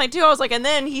him last night too. I was like, and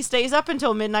then he stays up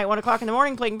until midnight, 1 o'clock in the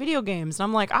morning playing video games. And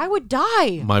I'm like, I would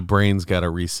die. My brain's got to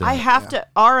reset. I have to.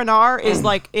 R&R is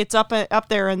like it's up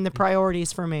there in the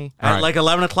priorities for me. At right. like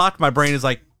 11 o'clock, my brain is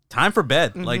like, time for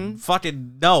bed. Like,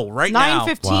 fucking no, right now.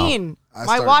 9:15. I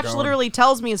My start watch going. literally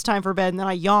tells me it's time for bed, and then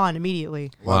I yawn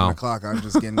immediately. 11 Wow. o'clock, I'm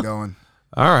just getting going.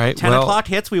 All right. 10 well, o'clock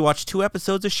hits, we watch 2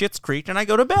 episodes of Schitt's Creek, and I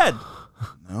go to bed.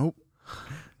 Nope.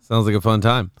 Sounds like a fun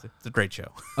time. It's a great show.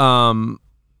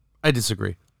 I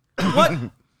disagree. What?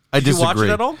 I Did you disagree. watch it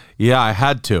at all? Yeah, I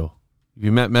had to.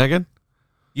 You met Megan?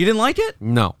 You didn't like it?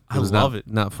 No. I was love not, it.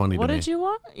 Not funny What to me. did you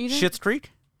want? You didn't? Schitt's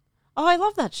Creek? Oh, I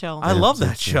love that show. I love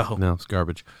that show. No, it's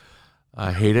garbage.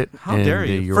 I hate it. How dare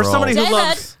you? You're For somebody David! who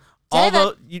loves all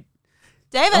the...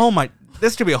 David. Oh my...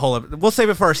 This could be a whole... We'll save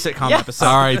it for our sitcom Yeah. episode.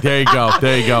 All right, there you go.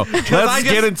 There you go. Let's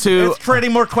get into... It's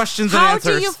creating more questions than How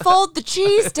answers. do you fold the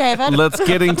cheese, David? Let's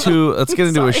get into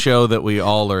a show that we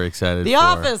all are excited The for.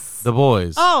 Office. The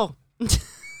Boys. Oh,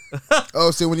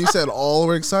 Oh, see, when you said all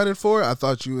were excited for it, I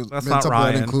thought you That's meant not something that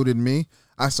Ryan. included me.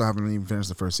 I still haven't even finished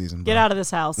the first season. get out of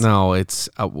this house. No, it's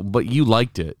but you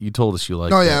liked it. You told us you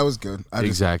liked it. No, yeah, it was good. I just,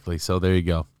 Exactly. So there you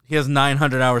go. He has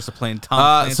 900 hours to play in Tom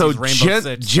Clancy's So Rainbow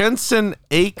Six. Jensen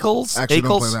Ackles. Actually,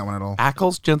 don't Ackles? play that one at all.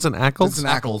 Ackles? Jensen Ackles? Jensen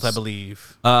Ackles, Ackles. I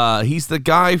believe. He's the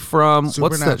guy from what's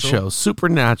that Supernatural. show?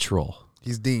 Supernatural.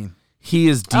 He's Dean. He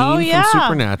is Dean Oh, yeah. from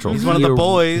Supernatural. He's one of the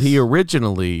boys. He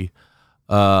originally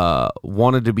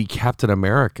wanted to be Captain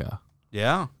America,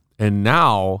 Yeah. and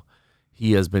now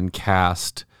he has been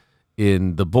cast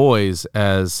in The Boys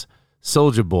as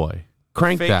Soldier Boy.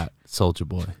 Crank Fake. that, Soldier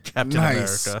Boy. Captain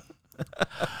Nice. America.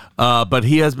 But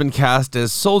he has been cast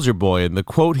as Soldier Boy, and the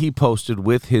quote he posted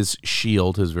with his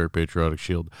shield, his very patriotic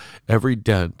shield: "Every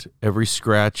dent, every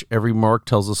scratch, every mark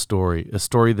tells a story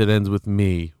that ends with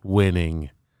me winning."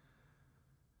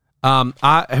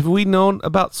 Have we known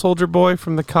about Soldier Boy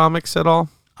from the comics at all?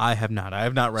 I have not. I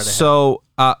have not read it. So,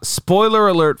 spoiler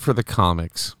alert for the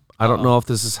comics. I don't know if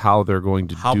this is how they're going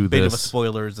to do this. How big of a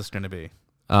spoiler is this going to be?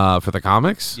 For the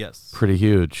comics? Yes. Pretty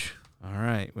huge. All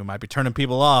right. We might be turning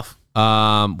people off.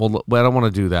 Well, I don't want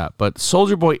to do that. But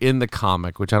Soldier Boy in the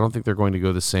comic, which I don't think they're going to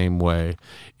go the same way,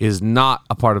 is not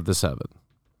a part of the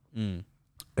Seven.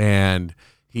 And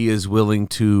he is willing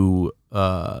to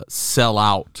sell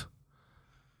out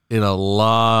in a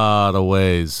lot of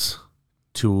ways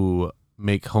to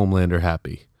make Homelander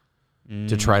happy,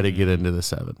 to try to get into the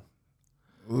Seven.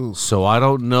 Ooh. So I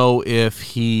don't know if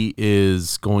he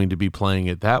is going to be playing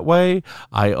it that way.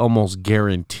 I almost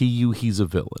guarantee you he's a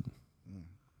villain.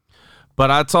 But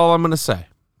that's all I'm going to say.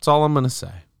 That's all I'm going to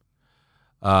say.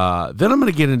 Then I'm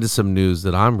going to get into some news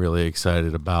that I'm really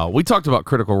excited about. We talked about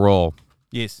Critical Role.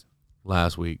 Yes.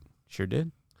 Last week. Sure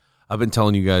did. I've been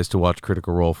telling you guys to watch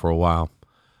Critical Role for a while.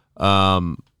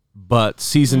 But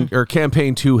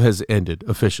campaign 2 has ended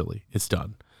officially. It's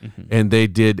done. And they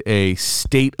did a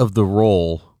state of the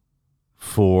role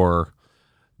for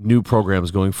new programs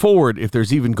going forward, if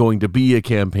there's even going to be a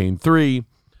campaign 3.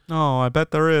 Oh, I bet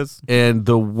there is. And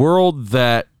the world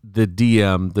that the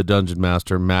DM, the Dungeon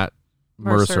Master, Matt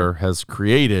Mercer has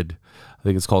created, I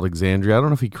think it's called Exandria. I don't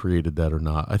know if he created that or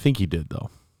not. I think he did, though.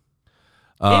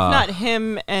 If not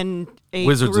him and a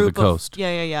Wizards group of the Coast.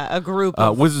 Yeah. A group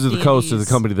of Wizards of the Coast is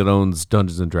the company that owns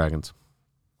Dungeons and Dragons.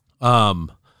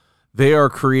 They are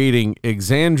creating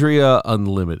Exandria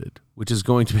Unlimited, which is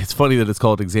going to be, it's funny that it's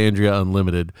called Exandria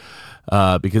Unlimited,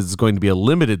 because it's going to be a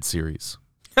limited series.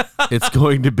 It's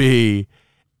going to be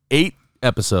 8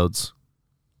 episodes,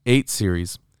 8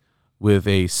 series, with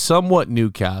a somewhat new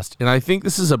cast. And I think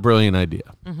this is a brilliant idea.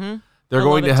 They're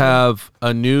going to have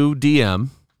a new DM,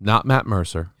 not Matt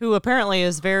Mercer, who apparently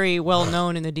is very well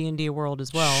known in the D&D world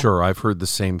as well. Sure, I've heard the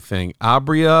same thing.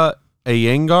 Abria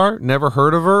Iyengar, never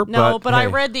heard of her. No, but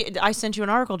hey, I sent you an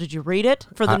article. Did you read it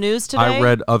for the news today? I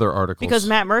read other articles because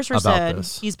Matt Mercer said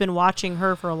this. He's been watching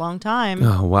her for a long time.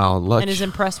 Oh wow, and is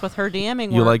impressed with her DMing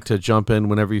work. You like to jump in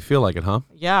whenever you feel like it, huh?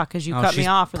 Yeah, because you cut me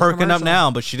off. For perking the up now,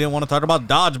 but she didn't want to talk about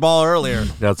dodgeball earlier.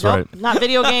 That's right. Not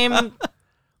video game.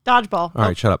 Dodgeball. All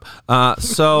right, shut up.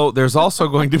 So there's also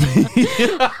going to be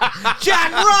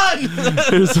Jack, run!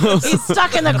 He's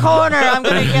stuck in the corner. I'm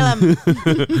going to kill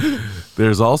him.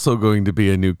 There's also going to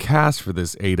be a new cast for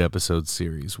this 8-episode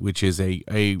series, which is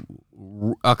a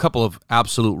couple of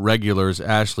absolute regulars,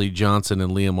 Ashley Johnson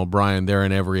and Liam O'Brien. They're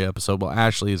in every episode. Well,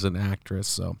 Ashley is an actress,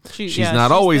 so she's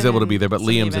not always able to be there, but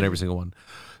Liam's in every single one.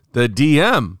 The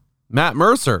DM, Matt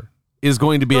Mercer, is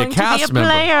going to be a cast member.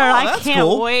 I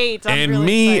can't wait. I'm really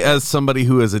me, excited. as somebody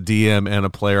who is a DM and a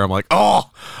player, I'm like,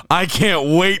 oh, I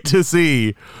can't wait to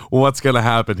see what's going to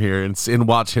happen here and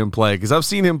watch him play, because I've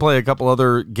seen him play a couple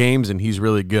other games and he's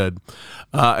really good.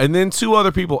 And then 2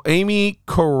 other people, Amy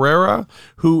Carrera,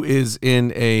 who is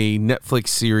in a Netflix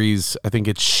series, I think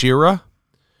it's She-Ra.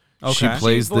 Okay. She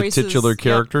plays the titular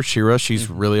character, She-Ra. She's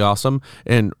really awesome.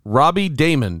 And Robbie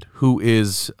Damon, who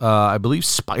is, I believe,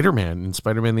 Spider-Man in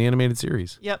Spider-Man the Animated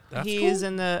Series. Yep, he's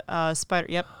in the Spider.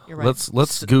 Yep, you're right.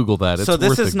 Let's Google that. It's so this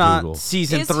worth is a not Google.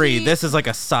 season 3. This is like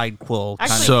a side quill.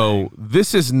 So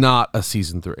this is not a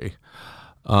season 3.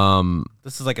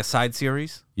 This is like a side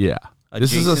series. Yeah.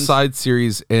 This is a side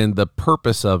series, and the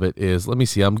purpose of it is, let me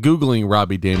see, I'm Googling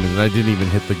Robbie Damon, and I didn't even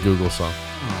hit the Google song.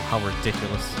 Oh, how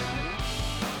ridiculous.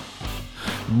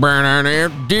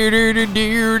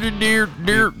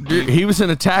 He was in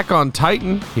Attack on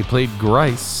Titan. He played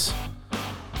Grice.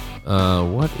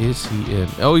 What is he in?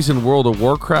 Oh, he's in World of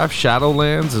Warcraft,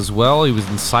 Shadowlands as well. He was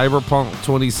in Cyberpunk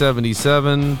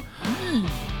 2077.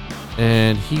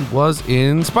 And he was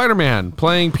in Spider-Man,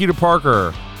 playing Peter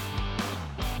Parker.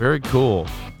 Very cool.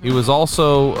 He was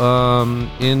also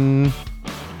in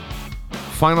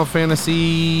Final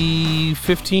Fantasy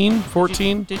 15,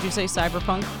 14. Did you say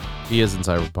Cyberpunk? He is in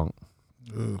Cyberpunk.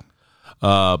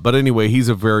 But anyway, he's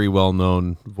a very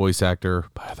well-known voice actor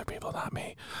by other people, not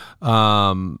me.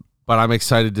 But I'm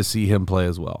excited to see him play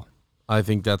as well. I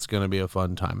think that's going to be a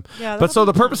fun time. Yeah, but so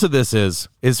the purpose of this is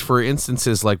for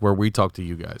instances like where we talk to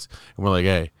you guys and we're like,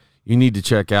 hey, you need to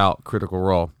check out Critical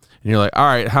Role. And you're like, all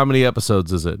right, how many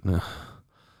episodes is it?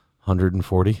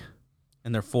 140.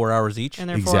 And they're 4 hours each? And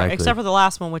they're 4, except for the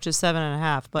last one, which is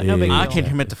 7.5, but no big deal. I can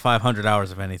commit to 500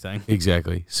 hours of anything.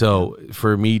 Exactly. So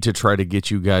for me to try to get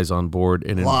you guys on board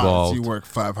and involved. You work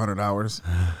 500 hours.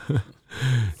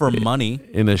 For money.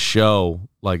 In a show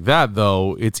like that,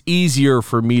 though, it's easier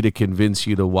for me to convince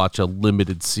you to watch a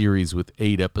limited series with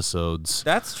 8 episodes.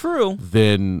 That's true.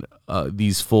 Than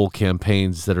these full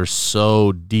campaigns that are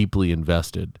so deeply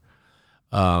invested.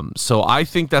 So I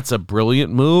think that's a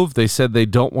brilliant move. They said they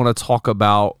don't want to talk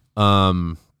about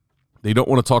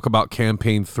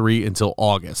campaign 3 until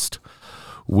August,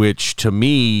 which to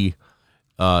me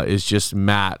is just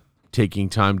Matt taking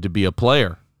time to be a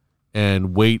player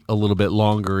and wait a little bit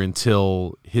longer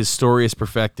until his story is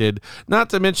perfected. Not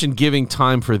to mention giving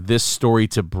time for this story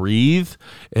to breathe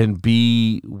and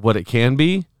be what it can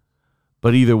be.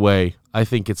 But either way, I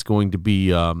think it's going to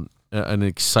be an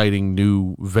exciting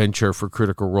new venture for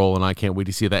Critical Role, and I can't wait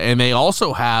to see that. And they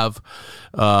also have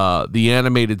the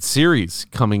animated series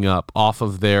coming up off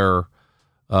of their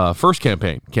first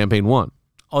campaign 1.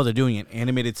 Oh, they're doing an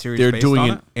animated series. They're doing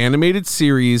an animated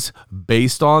series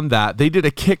based on that. They did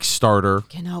a Kickstarter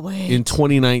in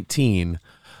 2019.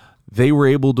 They were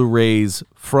able to raise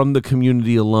from the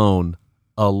community alone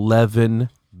 $11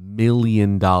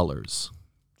 million.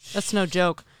 That's no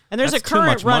joke. And there's That's a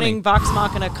current running money. Vox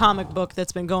Machina comic book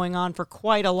that's been going on for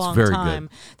quite a long time.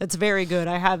 That's very good.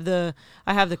 I have the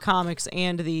comics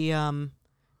and the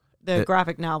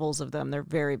graphic novels of them. They're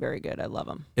very, very good. I love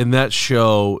them. And that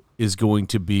show is going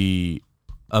to be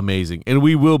amazing. And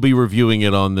we will be reviewing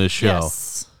it on this show.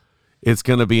 Yes. It's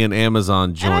going to be an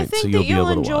Amazon joint, And I think so you'll be able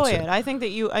to enjoy watch it. I think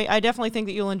that I definitely think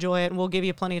that you'll enjoy it, and we'll give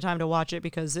you plenty of time to watch it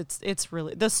because it's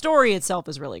really, the story itself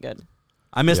is really good.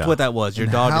 I missed what that was. Your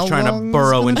And dog how is trying to long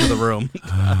burrow is it into the room. So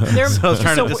I was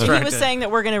trying to he distract was it. saying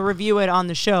that we're going to review it on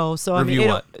the show. So Review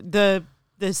what? The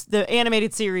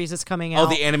animated series is coming out. Oh,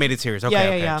 the animated series. Okay, Yeah,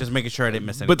 okay. yeah. Just making sure I didn't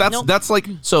miss anything. But that's like,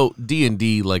 so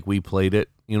D&D, like we played it,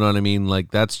 you know what I mean?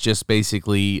 Like that's just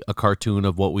basically a cartoon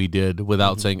of what we did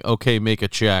without saying, okay, make a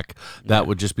check. That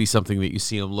would just be something that you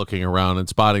see them looking around and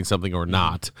spotting something or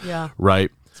not. Yeah. Right?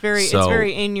 It's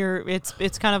very in your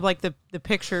it's kind of like the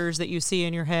pictures that you see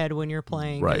in your head when you're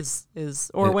playing Right.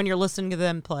 or when you're listening to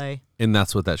them play. And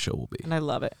that's what that show will be. And I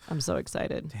love it. I'm so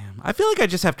excited. Damn, I feel like I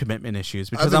just have commitment issues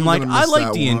because think I'm I'm like, gonna I miss like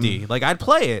that D&D. one. Like I'd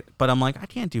play it, but I'm like, I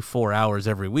can't do 4 hours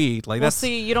every week. Like Well, that's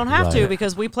see, you don't have to Right.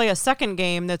 because we play a second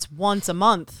game that's once a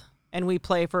month. And we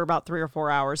play for about 3 or 4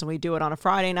 hours, and we do it on a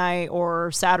Friday night or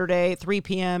Saturday, 3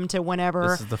 p.m. to whenever.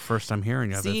 this is the first I'm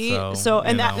hearing of See, it. So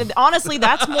and you know. that honestly,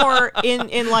 that's more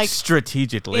in like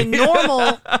strategically. in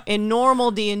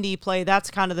normal D&D play. That's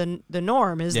kind of the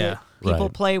norm is Yeah. that people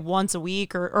Right. play once a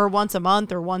week or once a month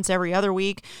or once every other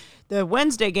week. The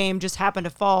Wednesday game just happened to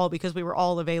fall because we were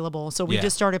all available, so we Yeah.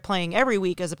 just started playing every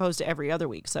week as opposed to every other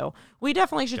week. So we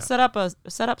definitely should set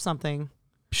up something.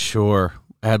 Sure.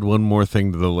 Add one more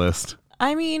thing to the list.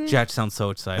 I mean, Jack sounds so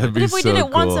excited. That'd but be if we so did it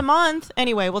once cool. a month,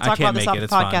 anyway, we'll talk about can't this make on it, the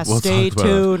it's fine. podcast. We'll Stay talk about it.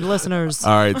 tuned, listeners.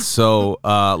 All right, so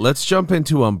let's jump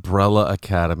into Umbrella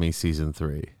Academy Season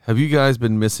 3. Have you guys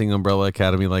been missing Umbrella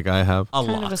Academy like I have? a Kind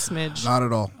of lot. a smidge. Not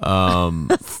at all.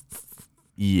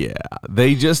 Yeah.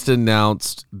 They just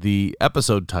announced the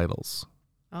episode titles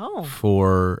Oh,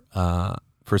 for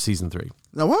Season 3.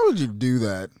 Now, why would you do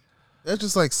that? That's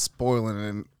just like spoiling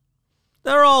it.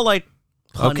 They're all like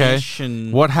Okay. punish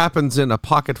and What happens in A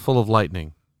Pocket Full of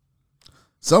Lightning?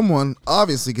 Someone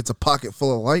obviously gets a pocket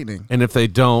full of lightning. And if they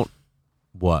don't,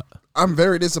 what? I'm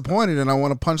very disappointed, and I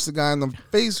want to punch the guy in the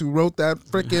face who wrote that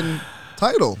freaking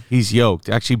title. He's yoked.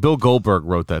 Actually, Bill Goldberg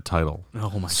wrote that title.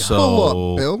 oh my god. So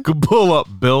Pull up, Bill. Pull up,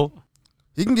 Bill.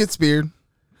 He can get speared.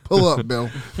 Pull up, Bill.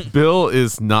 Bill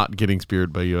is not getting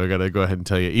speared by you. I got to go ahead and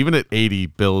tell you. Even at 80,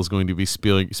 Bill is going to be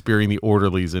spearing the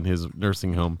orderlies in his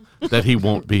nursing home that he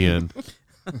won't be in.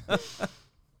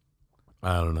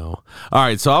 I don't know. All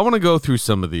right, so I want to go through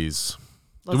some of these.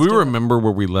 Let's do we do it. remember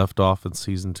where we left off in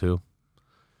Season 2?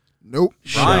 Nope.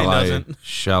 Ryan doesn't.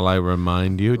 Shall I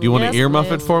remind you? Do you want Yes, to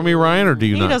earmuff it for me, Ryan, or do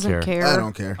you he not doesn't care. I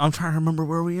don't care. I'm trying to remember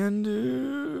where we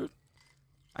ended.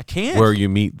 I can't. Where you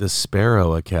meet the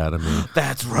Sparrow Academy.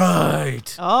 That's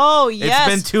right. Oh yes,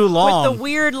 been too long. with the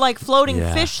weird like floating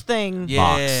Yeah. fish thing. Yeah.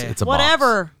 Box. It's a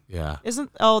Whatever. box. Yeah.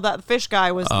 Isn't that fish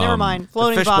guy was never mind The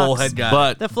floating fishbowl box. head guy.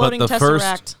 But The floating but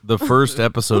tesseract. the first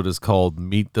episode is called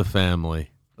Meet the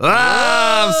Family.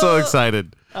 I'm so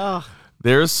excited. Oh,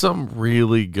 There's some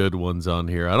really good ones on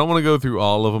here. I don't want to go through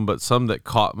all of them, but some that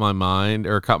caught my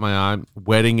eye.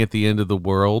 Wedding at the End of the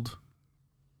World.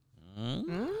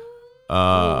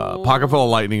 Pocket Full of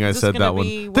Lightning. I Is this said gonna that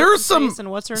be one. There are What's-His-Face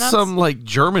and What's-Her-Nuts? some like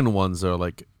German ones that are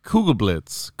like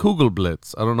Kugelblitz.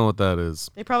 I don't know what that is.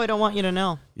 they probably don't want you to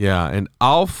know. Yeah, and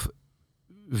Auf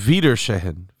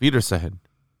Wiedersehen.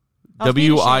 Auf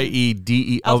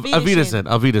WIEDE. Auf Wiedersehen.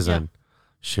 Auf Wiedersehen. Yeah.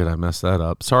 Shit, I messed that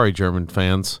up. Sorry, German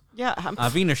fans. Yeah,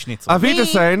 Wiener Schnitzel. Auf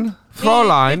Wiedersehen,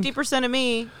 Fräulein. 50% of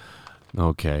me.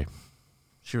 Okay.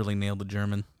 She really nailed the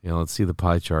German. Yeah, let's see the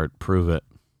pie chart. Prove it.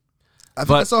 I think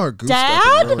But- I saw her goose Dad?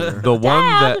 stepping earlier.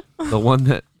 The one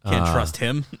that Can't trust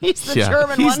him. He's the yeah,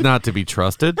 German he's one. not to be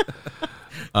trusted.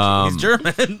 He's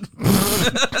German.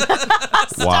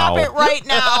 Stop it right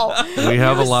now. We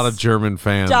have a lot of German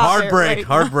fans. Stop.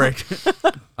 Heartbreak.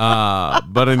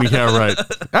 But yeah, right.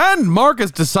 And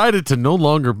Marcus decided to no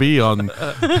longer be on.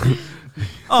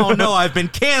 Oh no, I've been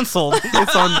canceled.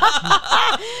 It's on.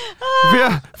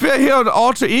 We're here on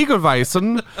Alter Ego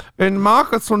Weissen, and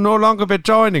Marcus will no longer be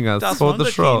joining us Das for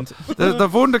the show. The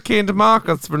Wunderkind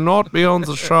Marcus will not be on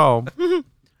the show.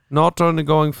 Not only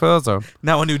going further.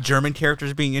 Now a new German character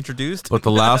is being introduced. But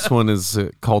the last one is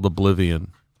called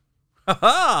Oblivion.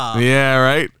 Yeah,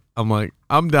 right? I'm like,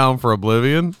 I'm down for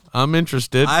Oblivion. I'm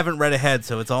interested. I haven't read ahead,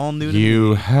 so it's all new to me.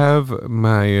 You have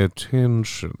my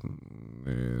attention.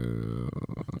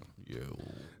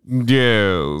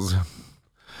 Yes.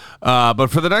 But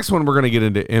for the next one, we're going to get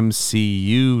into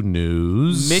MCU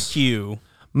news. MCU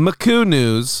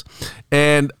news.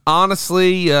 And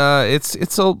honestly,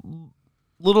 it's a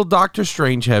little Doctor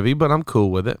Strange heavy, but I'm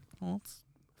cool with it. Well, it's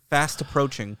fast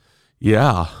approaching.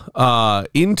 Yeah.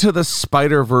 Into the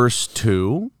Spider-Verse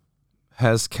 2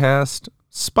 has cast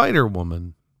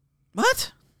Spider-Woman.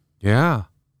 What? Yeah.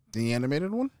 The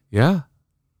animated one? Yeah.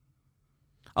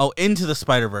 Oh, Into the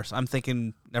Spider-Verse. I'm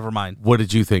thinking, never mind. What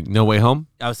did you think? No Way Home?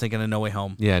 I was thinking of No Way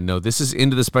Home. Yeah, no, this is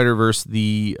Into the Spider-Verse,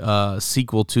 the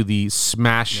sequel to the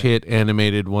smash hit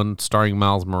animated one starring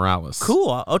Miles Morales.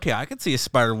 Cool. Okay, I could see a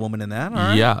Spider-Woman in that. All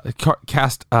right. Yeah,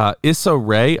 cast Issa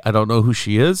Rae. I don't know who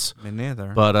she is. Me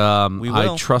neither. But We will.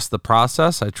 I trust the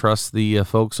process. I trust the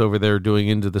folks over there doing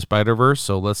Into the Spider-Verse,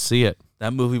 so let's see it.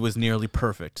 That movie was nearly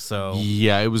perfect, so...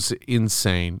 Yeah, it was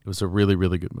insane. It was a really,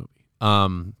 really good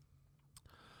movie.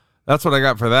 That's what I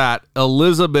got for that.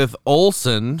 Elizabeth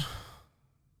Olsen,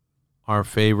 our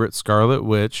favorite Scarlet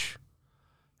Witch,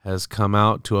 has come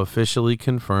out to officially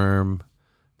confirm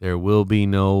there will be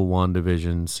no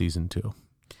WandaVision Season 2.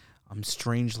 I'm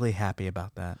strangely happy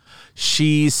about that.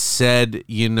 She said,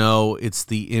 it's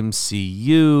the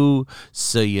MCU,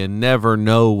 so you never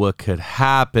know what could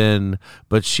happen,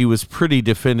 but she was pretty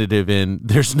definitive in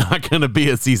there's not going to be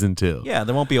a Season 2. Yeah,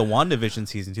 there won't be a WandaVision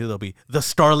Season 2. There'll be The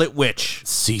Scarlet Witch.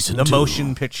 Season the 2.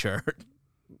 motion picture.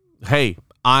 Hey,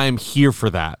 I'm here for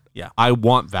that. Yeah. I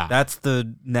want that. That's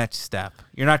the next step.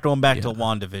 You're not going back to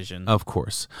WandaVision. Of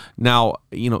course. Now,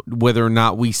 whether or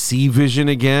not we see Vision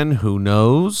again, who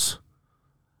knows?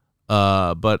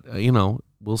 But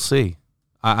we'll see.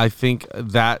 I think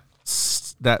that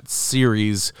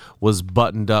series was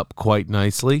buttoned up quite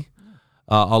nicely.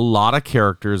 A lot of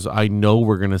characters I know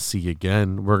we're going to see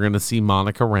again. We're going to see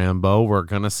Monica Rambeau. We're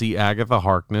going to see Agatha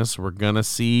Harkness. We're going to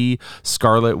see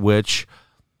Scarlet Witch.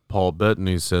 Paul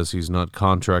Bettany says he's not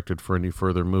contracted for any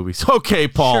further movies. Okay,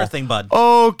 Paul. Sure thing, bud.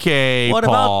 Okay, what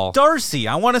Paul. about Darcy?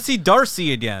 I want to see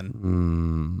Darcy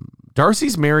again.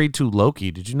 Darcy's married to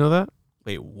Loki. Did you know that?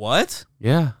 Wait, what?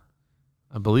 Yeah.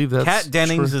 I believe that's Kat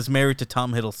Dennings true. is married to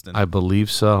Tom Hiddleston. I believe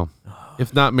so.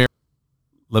 If not married,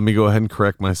 let me go ahead and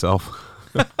correct myself.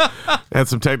 Had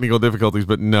some technical difficulties,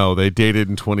 but no, they dated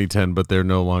in 2010, but they're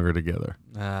no longer together.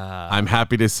 I'm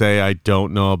happy to say I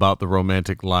don't know about the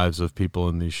romantic lives of people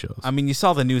in these shows. I mean, you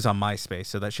saw the news on MySpace,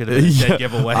 so that should have been a dead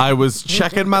giveaway. I was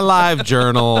checking my live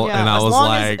journal, and I was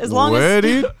like, where do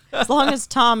you? As long as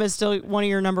Tom is still one of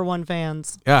your number one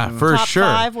fans. Yeah, for top sure.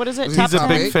 5, what is it? He's Top a 10?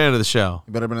 big fan of the show.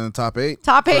 You better been in the top 8.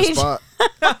 Top First 8? spot.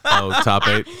 Oh, top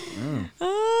 8.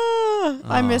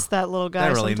 I miss that little guy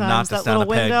that really sometimes. knocked us That down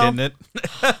little a peg, window.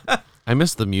 didn't it? I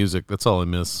miss the music. That's all I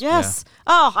miss. Yes. Yeah.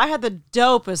 Oh, I had the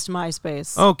dopest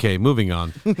MySpace. Okay, moving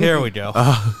on. Here we go.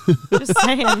 Just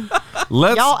saying.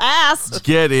 Let's Y'all asked.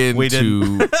 Get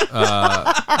into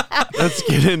let's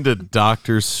get into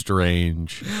Doctor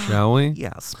Strange, shall we?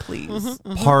 Yes, please.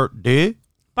 Part D.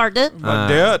 Part D.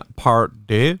 Part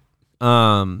D.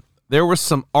 There was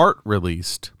some art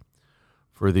released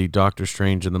for the Doctor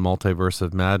Strange and the Multiverse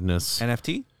of Madness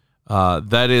NFT?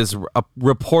 That is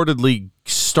reportedly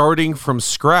starting from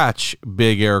scratch,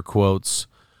 big air quotes,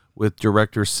 with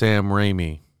director Sam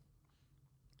Rami.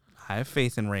 I have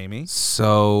faith in Raimi.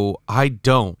 So I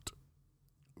don't.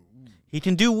 He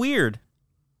can do weird.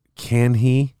 Can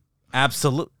he?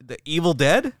 Absolutely. The Evil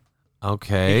Dead?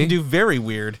 Okay. He can do very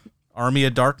weird. Army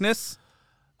of Darkness?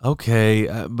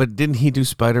 Okay, but didn't he do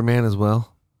Spider-Man as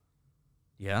well?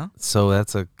 Yeah. So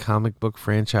that's a comic book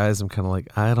franchise. I'm kind of like,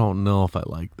 I don't know if I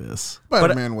like this.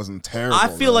 Spider-Man wasn't terrible. I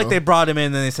feel like though. they brought him in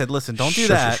and they said, "Listen, don't do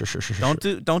that. Sure. Don't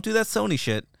do that Sony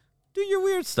shit. Do your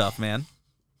weird stuff, man.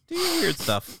 Do your weird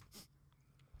stuff."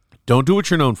 Don't do what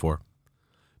you're known for.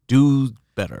 Do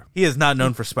better. He is not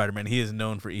known for Spider-Man. He is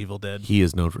known for Evil Dead. He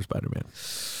is known for Spider-Man.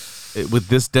 With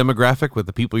this demographic, with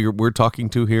the people we're talking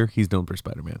to here, he's known for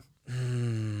Spider-Man.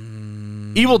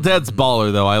 Evil Dead's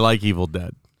baller, though. I like Evil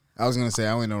Dead. I was gonna say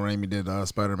I only know Raimi did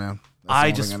Spider-Man.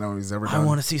 I know he's ever done. I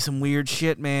want to see some weird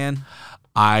shit, man.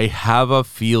 I have a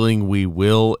feeling we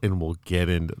will, and we'll get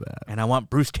into that. And I want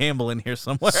Bruce Campbell in here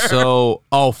somewhere. So,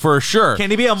 for sure.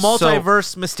 Can he be a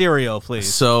multiverse Mysterio,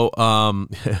 please? So,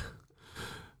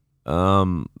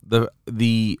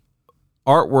 the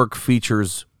artwork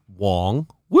features Wong.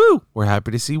 Woo! We're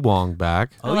happy to see Wong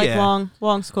back. I like Wong.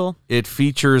 Wong's cool. It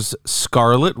features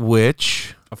Scarlet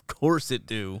Witch. Of course it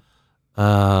do.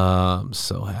 I'm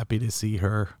so happy to see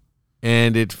her.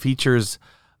 And it features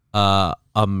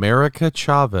America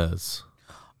Chavez.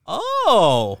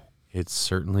 Oh. It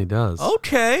certainly does.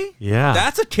 Okay. Yeah.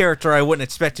 That's a character I wouldn't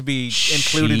expect to be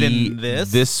included in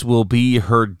this. This will be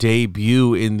her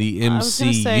debut in the MCU. I was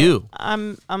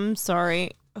gonna say, I'm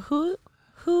sorry.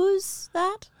 Who's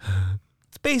that?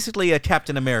 It's basically a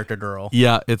Captain America girl.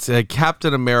 Yeah, it's a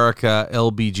Captain America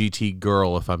LBGT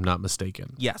girl, if I'm not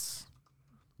mistaken. Yes.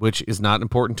 Which is not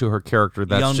important to her character.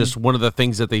 That's just one of the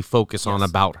things that they focus on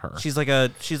about her. She's like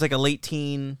a late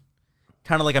teen,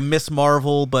 kind of like a Miss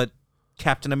Marvel, but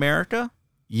Captain America.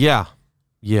 Yeah.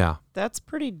 That's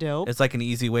pretty dope. It's like an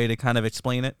easy way to kind of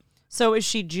explain it. So is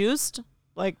she juiced?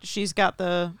 Like she's got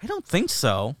the... I don't think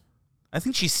so. I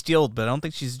think she's steeled, but I don't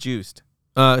think she's juiced.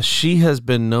 She has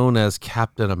been known as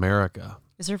Captain America.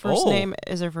 Is her first name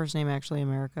actually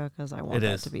America? Because I want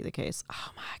that to be the case.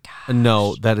 Oh my god.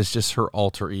 No, that is just her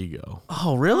alter ego.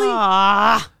 Oh really?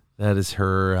 That is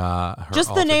her.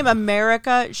 Just the name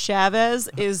America Chavez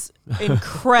is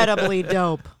incredibly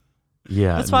dope.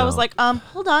 Yeah, that's why I was like,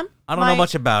 hold on. I don't know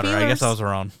much about her. I guess I was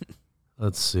wrong.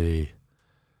 Let's see.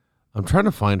 I'm trying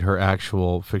to find her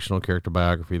actual fictional character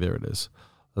biography. There it is.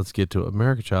 Let's get to it.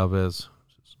 America Chavez.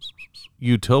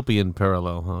 Utopian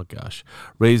parallel. Oh, gosh.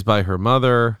 Raised by her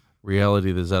mother.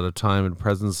 Reality that's out of time and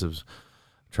presence of...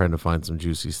 Trying to find some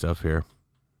juicy stuff here.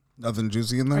 Nothing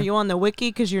juicy in there? Are you on the wiki?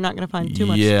 Because you're not going to find too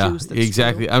much juice. That's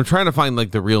exactly. True. I'm trying to find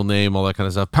like the real name, all that kind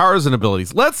of stuff. Powers and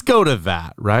abilities. Let's go to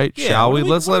that, right? Yeah, shall we?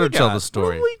 Let's let her tell the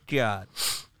story. What do we got?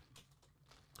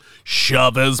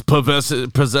 Chavez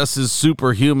possesses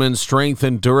superhuman strength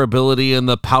and durability and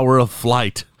the power of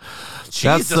flight.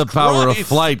 That's the power of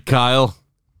flight, Kyle.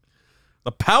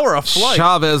 The power of flight.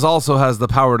 Chavez also has the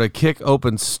power to kick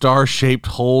open star-shaped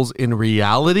holes in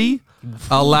reality,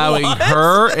 allowing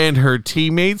her and her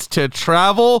teammates to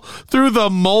travel through the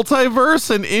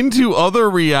multiverse and into other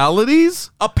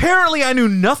realities. Apparently, I knew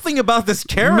nothing about this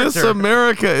character. Miss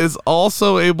America is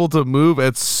also able to move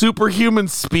at superhuman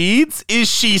speeds. Is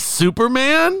she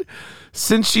Superman?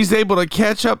 Since she's able to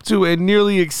catch up to and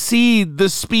nearly exceed the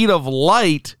speed of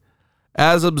light,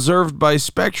 as observed by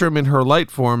Spectrum in her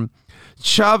light form,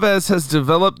 Chavez has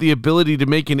developed the ability to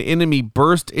make an enemy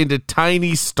burst into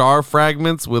tiny star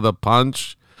fragments with a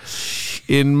punch.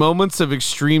 In moments of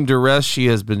extreme duress, she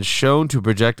has been shown to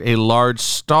project a large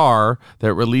star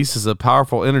that releases a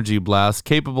powerful energy blast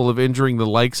capable of injuring the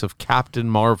likes of Captain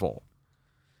Marvel.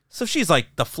 So she's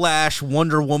like the Flash,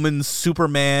 Wonder Woman,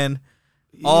 Superman,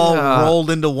 all rolled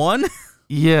into one?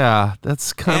 Yeah,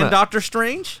 that's kind of... And Doctor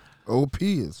Strange? OP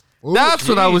is... Ooh, that's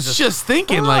what I was just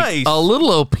thinking. Christ. Like, a little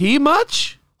OP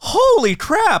much? Holy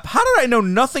crap. How did I know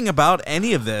nothing about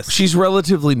any of this? She's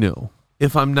relatively new,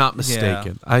 if I'm not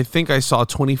mistaken. Yeah. I think I saw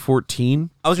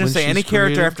 2014. I was going to say any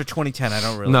character after 2010. I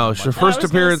don't really know. Her first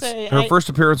appearance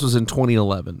was in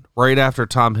 2011, right after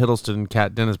Tom Hiddleston and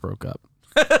Kat Dennis broke up.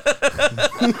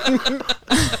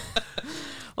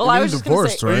 Well, I was just going to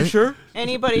say, right? Are you sure?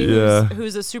 Anybody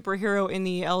who's a superhero in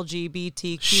the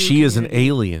LGBTQ she is an community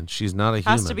alien. She's not a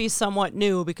human. has to be somewhat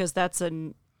new because that's a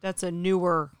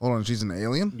newer. Hold on, she's an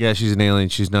alien? Yeah, she's an alien.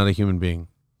 She's not a human being.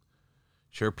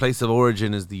 Her place of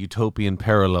origin is the utopian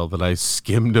parallel that I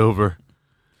skimmed over.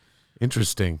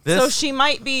 Interesting. So she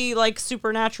might be like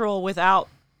supernatural without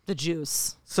the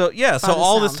juice. So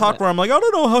all this talk where I'm like, I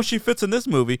don't know how she fits in this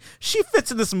movie. She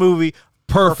fits in this movie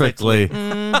perfectly.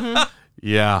 Mm-hmm.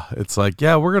 Yeah, it's like,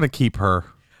 we're going to keep her.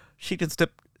 She can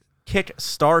kick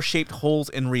star-shaped holes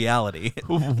in reality.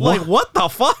 Like, what the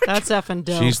fuck? That's effing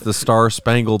dope. She's the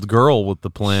star-spangled girl with the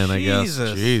plan, I guess.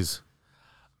 Jeez.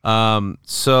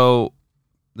 So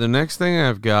the next thing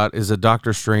I've got is a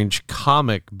Doctor Strange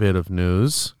comic bit of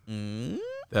news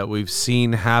that we've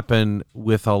seen happen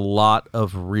with a lot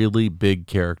of really big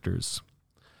characters.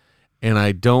 And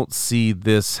I don't see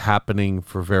this happening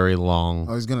for very long.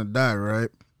 Oh, he's going to die, right?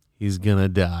 He's gonna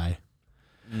die.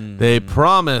 They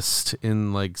promised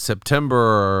in like September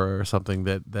or something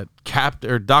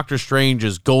that Doctor Strange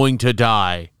is going to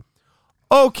die.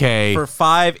 Okay. For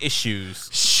 5 issues.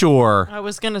 Sure. I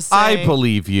was going to say. I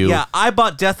believe you. Yeah, I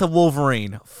bought Death of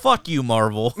Wolverine. Fuck you,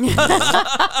 Marvel.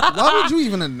 Why would you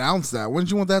even announce that?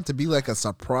 Wouldn't you want that to be like a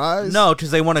surprise? No,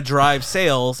 because they want to drive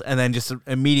sales and then just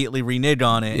immediately renege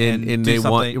on it and do they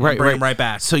something want and bring them right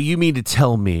back. So you mean to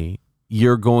tell me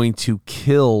you're going to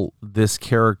kill this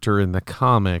character in the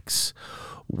comics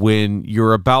when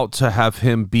you're about to have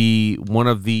him be one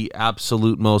of the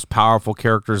absolute most powerful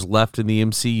characters left in the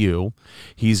MCU.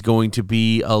 He's going to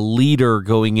be a leader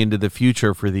going into the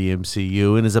future for the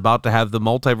MCU and is about to have the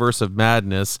Multiverse of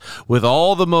Madness with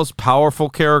all the most powerful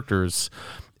characters,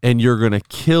 and you're going to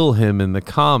kill him in the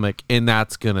comic, and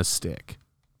that's going to stick.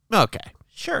 Okay.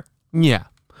 Sure. Yeah.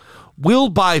 We'll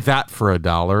buy that for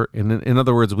 $1. In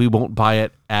other words, we won't buy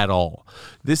it at all.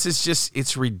 This is just,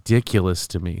 it's ridiculous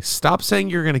to me. Stop saying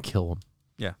you're going to kill him.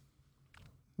 Yeah.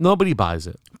 Nobody buys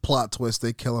it. Plot twist,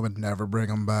 they kill him and never bring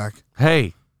him back.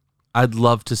 Hey, I'd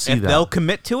love to see If that. they'll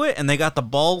commit to it and they got the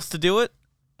balls to do it,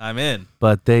 I'm in.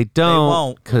 But they don't,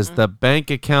 won't. because the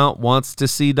bank account wants to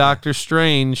see Doctor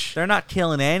Strange. They're not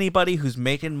killing anybody who's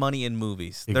making money in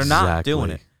movies. They're not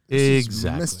doing it.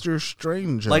 Exactly. Mr.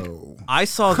 Strange. Like, I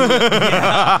saw the...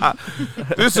 yeah.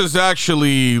 This is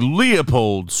actually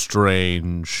Leopold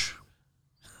Strange.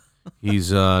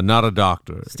 He's not a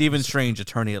doctor. Stephen Strange,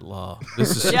 attorney at law.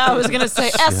 This is Yeah, I was going to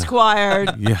say Esquire.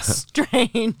 Yeah.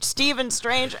 Strange. Stephen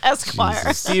Strange,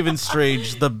 Esquire. Stephen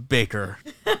Strange, the baker.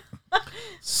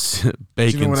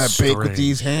 bacon. You know what I bake with Strange.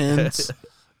 these hands?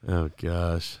 Oh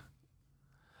gosh.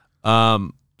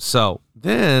 So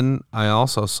then I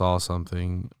also saw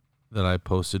something that I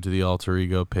posted to the Alter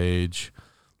Ego page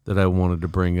that I wanted to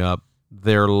bring up.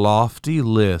 Their lofty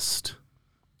list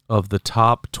of the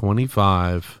top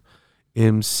 25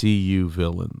 MCU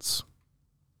villains.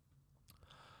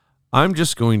 I'm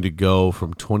just going to go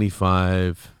from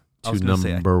 25 I was to gonna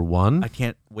say, number 1. I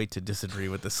can't wait to disagree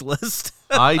with this list.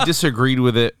 I disagreed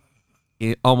with it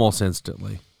almost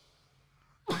instantly.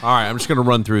 All right, I'm just going to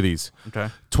run through these. Okay.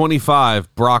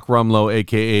 25, Brock Rumlow,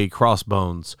 a.k.a.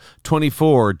 Crossbones.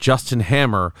 24, Justin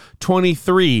Hammer.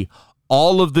 23,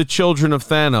 all of the children of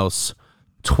Thanos.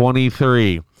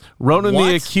 23, Ronan the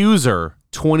What? Accuser.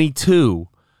 22,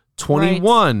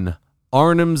 21,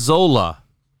 Arnim Zola.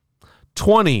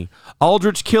 20,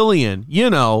 Aldrich Killian, you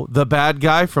know, the bad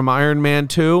guy from Iron Man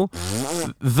 2.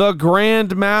 The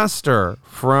Grand Master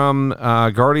from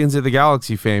Guardians of the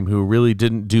Galaxy fame, who really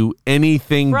didn't do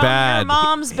anything From bad. your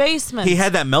mom's basement. He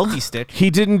had that melty stick. He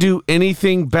didn't do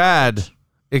anything bad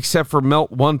except for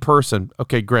melt one person.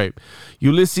 Okay, great.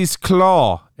 Ulysses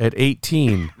Claw at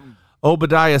 18.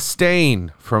 Obadiah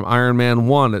Stane from Iron Man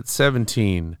 1 at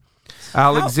 17.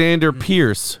 Alexander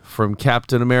Pierce from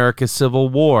Captain America Civil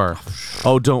War.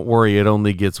 Oh, don't worry, it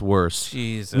only gets worse.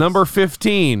 Jesus. Number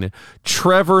 15,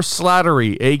 Trevor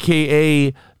Slattery,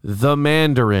 a.k.a. the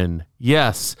Mandarin.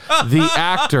 Yes, the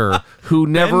actor who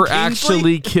never Kingsley?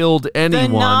 actually killed the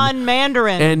anyone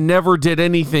non-Mandarin. and never did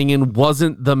anything and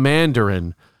wasn't the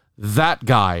Mandarin. That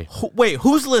guy. Wait,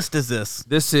 whose list is this?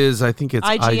 This is, I think it's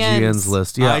IGN's. IGN's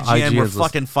list. Yeah, IGN, we're list.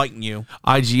 fucking fighting you.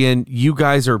 IGN, you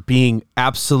guys are being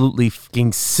absolutely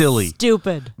fucking silly.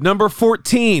 Stupid. Number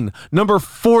 14,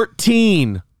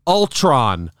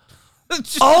 Ultron.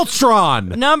 Ultron.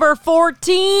 Number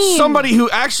 14. Somebody who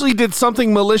actually did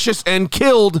something malicious and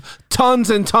killed tons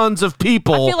and tons of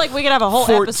people. I feel like we could have a whole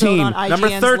 14. episode on IGN's Number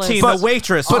 13, list. the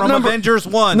waitress but from number- Avengers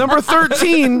 1. Number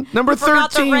 13. Number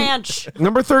Forgot the 13. ranch.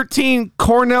 Number 13,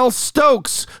 Cornell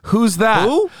Stokes. Who's that?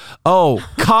 Who? Oh,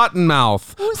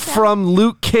 Cottonmouth Who's that? from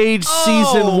Luke Cage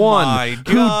season Oh 1, my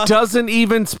who God. doesn't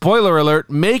even, spoiler alert,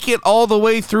 make it all the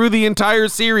way through the entire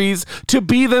series to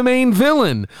be the main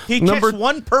villain. He kicks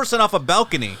one person off a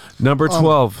balcony. Number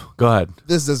 12. Go ahead.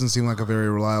 This doesn't seem like a very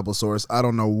reliable source. I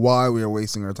don't know why we are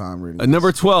wasting our time reading.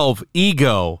 Number 12,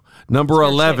 Ego. Number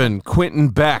 11, Quentin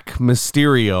Beck,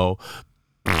 Mysterio.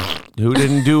 Who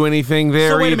didn't do anything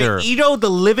there So wait either. a minute, Ito, the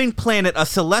living planet, a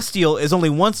celestial, is only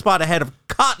one spot ahead of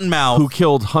Cottonmouth. Who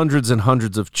killed hundreds and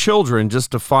hundreds of children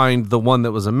just to find the one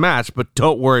that was a match, but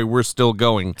don't worry, we're still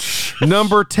going.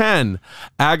 Number 10,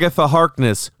 Agatha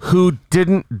Harkness, who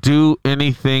didn't do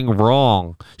anything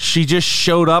wrong. She just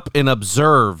showed up and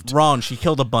observed. Wrong, she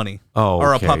killed a bunny. Oh,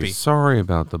 Or okay. a puppy. Sorry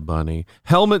about the bunny.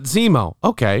 Helmut Zemo,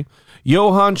 okay.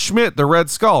 Johann Schmidt, the Red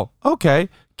Skull, okay.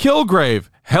 Kilgrave,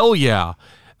 hell yeah.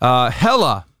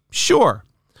 Hela, sure.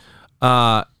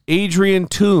 Adrian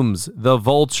Toombs, the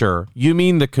Vulture. You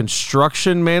mean the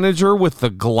construction manager with the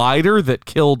glider that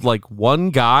killed like one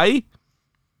guy?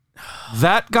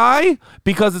 That guy?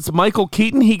 Because it's Michael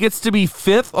Keaton, he gets to be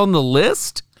 5th on the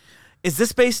list? Is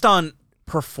this based on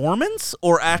performance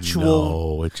or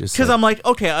actual? No, it's just because I'm like,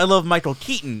 okay, I love Michael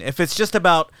Keaton. If it's just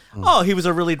about, oh, he was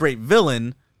a really great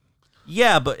villain,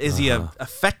 yeah, but is he an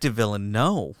effective villain?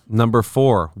 No. Number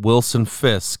 4, Wilson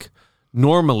Fisk.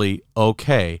 Normally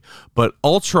okay, but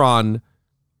Ultron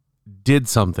did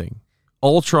something.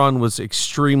 Ultron was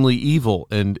extremely evil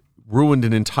and ruined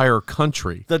an entire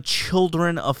country. The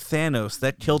children of Thanos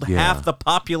that killed half the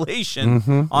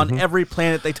population on every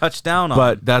planet they touched down on.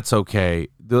 But that's okay.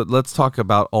 Let's talk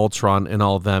about Ultron and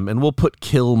all them, and we'll put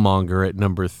Killmonger at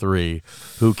number 3,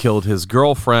 who killed his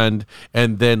girlfriend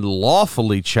and then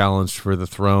lawfully challenged for the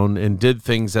throne and did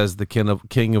things as the king of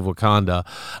Wakanda.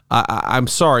 I'm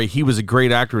sorry, he was a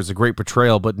great actor, it was a great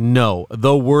portrayal, but no,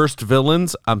 the worst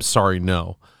villains, I'm sorry,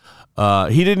 no.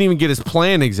 He didn't even get his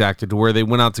plan exacted to where they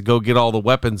went out to go get all the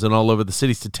weapons and all over the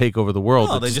cities to take over the world.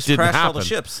 No, they just didn't crashed happen. all the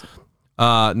ships.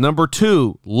 Number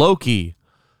 2, Loki.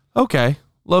 Okay.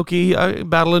 Loki,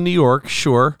 Battle in New York,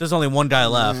 sure. There's only one guy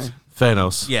left.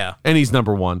 Thanos. Yeah. And he's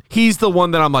number 1. He's the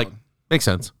one that I'm like, makes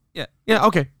sense. Yeah. Yeah,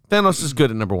 okay. Thanos is good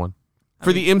at number 1.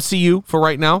 For the MCU, for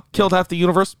right now, killed half the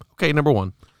universe, okay, number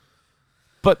 1.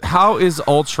 But how is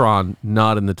Ultron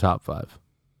not in the top 5?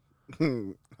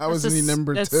 How isn't he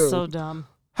number 2? That's so dumb.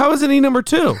 How isn't he number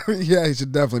 2? Yeah, he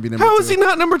should definitely be number 2. How is he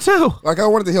not number 2? Like, I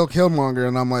wanted to heal Killmonger,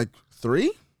 and I'm like,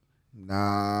 3?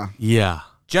 Nah. Yeah.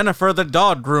 Jennifer the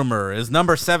dog groomer is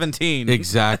number 17.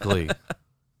 Exactly.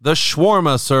 The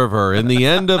shawarma server in the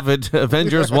end of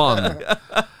Avengers 1.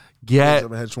 Get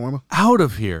Ever had shawarma? out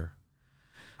of here.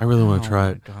 I really want to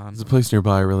try it. God. There's a place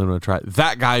nearby. I really want to try it.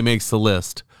 That guy makes the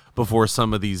list before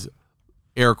some of these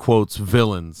air quotes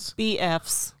villains.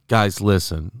 BFs. Guys,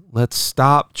 listen. Let's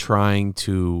stop trying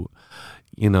to,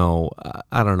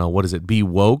 I don't know, what is it? Be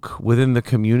woke within the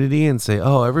community and say,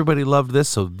 oh, everybody loved this,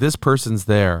 so this person's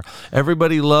there.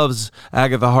 Everybody loves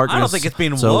Agatha Harkness. I don't think it's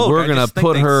being so woke. we're gonna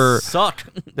put her. Suck.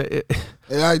 Hey,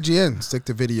 IGN, stick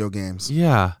to video games.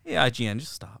 Yeah. Yeah, IGN,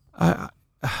 just stop.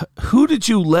 Who did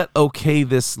you let okay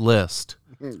this list?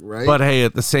 Right? But hey,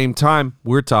 at the same time,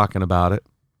 we're talking about it.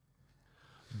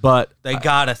 But They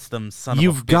got us, them son of a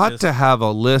you've got bitches. to have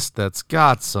a list that's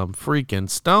got some freaking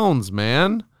stones,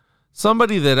 man.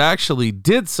 Somebody that actually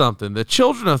did something. The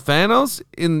Children of Thanos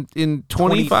in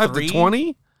 25 to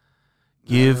 20?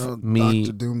 Give me...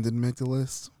 Dr. Doom didn't make the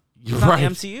list. He's not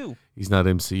MCU. He's not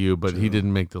MCU, but he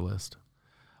didn't make the list.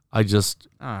 I just...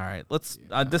 All right, let's.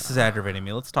 This is aggravating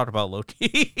me. Let's talk about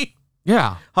Loki.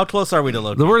 Yeah. How close are we to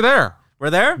Loki? We're there. We're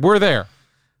there? We're there.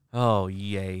 Oh,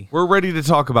 yay. We're ready to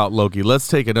talk about Loki. Let's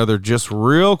take another just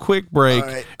real quick break, All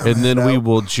right, and then we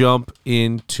will jump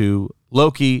into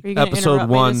Loki, Are you gonna episode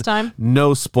interrupt me 1. this time?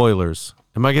 No spoilers.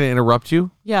 Am I going to interrupt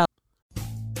you? Yeah.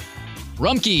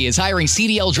 Rumpke is hiring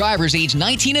CDL drivers age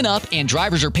 19 and up, and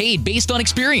drivers are paid based on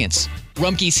experience.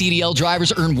 Rumpke CDL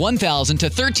drivers earn $1,000 to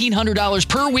 $1,300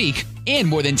 per week, and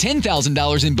more than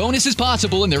 $10,000 in bonuses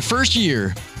possible in their first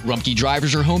year. Rumpke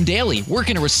drivers are home daily, work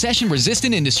in a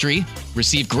recession-resistant industry,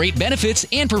 receive great benefits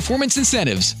and performance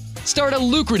incentives. Start a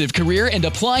lucrative career and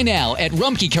apply now at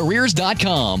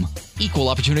rumpkecareers.com. Equal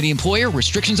opportunity employer,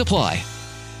 restrictions apply.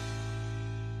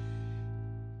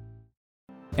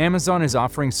 Amazon is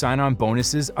offering sign-on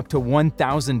bonuses up to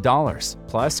 $1,000,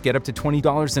 plus get up to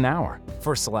 $20 an hour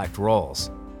for select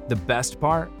roles. The best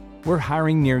part? We're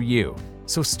hiring near you.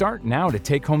 So start now to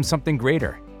take home something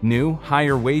greater. New,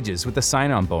 higher wages with a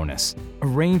sign-on bonus, a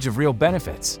range of real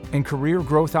benefits, and career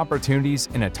growth opportunities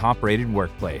in a top-rated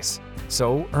workplace.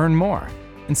 So earn more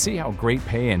and see how great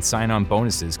pay and sign-on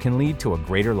bonuses can lead to a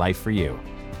greater life for you.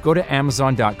 Go to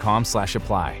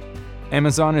amazon.com/apply.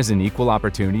 Amazon is an equal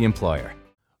opportunity employer.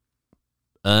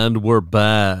 And we're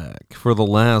back for the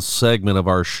last segment of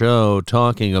our show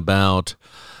talking about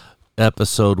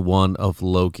episode 1 of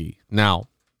Loki. Now,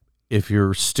 if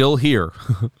you're still here,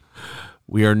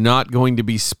 we are not going to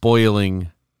be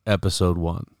spoiling episode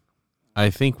 1. I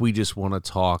think we just want to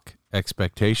talk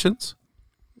expectations.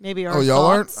 Maybe our Y'all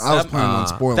aren't? thoughts. I was planning on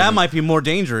spoiling That it. might be more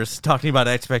dangerous, talking about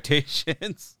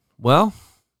expectations. Well,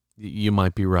 you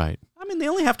might be right. I mean, they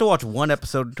only have to watch one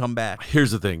episode and come back.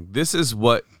 Here's the thing. This is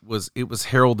what was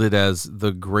heralded as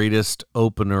the greatest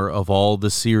opener of all the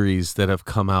series that have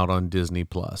come out on Disney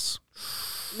Plus.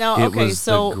 Now, It okay, was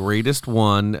so the greatest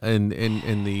one, and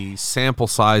the sample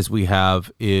size we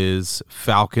have is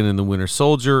Falcon and the Winter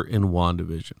Soldier and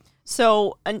WandaVision.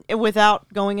 So, and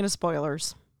without going into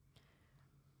spoilers,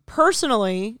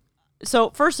 personally,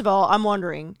 so first of all, I'm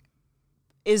wondering,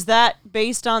 is that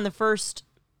based on the first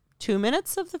 2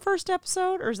 minutes of the first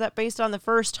episode, or is that based on the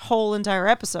first whole entire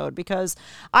episode? Because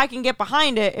I can get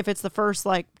behind it if it's the first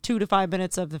 2 to 5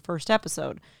 minutes of the first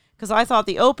episode. Because I thought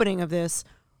the opening of this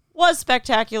was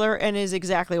spectacular and is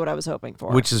exactly what I was hoping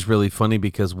for. Which is really funny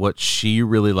because what she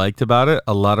really liked about it,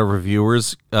 a lot of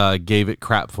reviewers gave it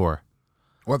crap for.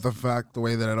 What the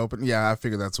way that it opened? Yeah, I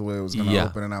figured that's the way it was going to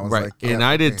open, and I was like, and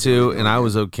I did too, and I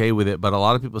was okay with it. But a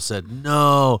lot of people said,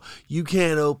 "No, you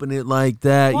can't open it like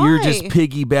that. Why? You're just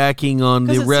piggybacking on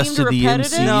the rest of the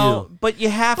repetitive? MCU." No, but you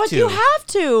have to. But you have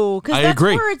to, because that's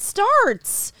agree. where it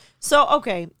starts. So,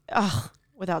 okay.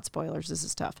 Without spoilers, this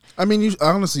is tough. I mean,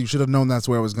 honestly, you should have known that's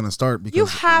where it was going to start because You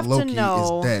have Loki to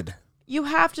know. is dead. You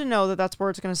have to know that that's where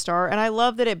it's going to start. And I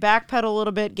love that it backpedaled a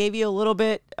little bit, gave you a little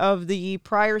bit of the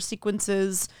prior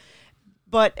sequences.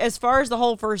 But as far as the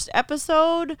whole first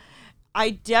episode,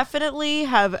 I definitely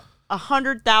have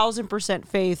 100,000%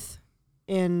 faith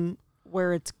in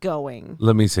where it's going.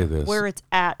 Let me say this: Where it's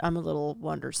at, I'm a little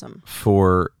wondersome.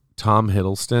 for Tom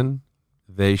Hiddleston,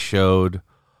 they showed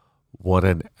what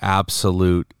an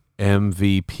absolute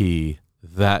MVP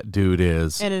that dude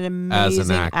is, And an as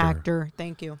amazing an actor.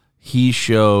 Thank you. He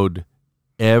showed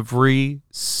every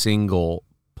single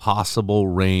possible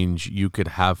range you could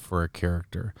have for a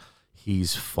character.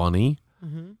 He's funny.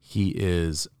 Mm-hmm. He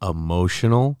is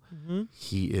emotional. Mm-hmm.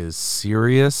 He is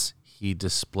serious. He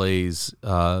displays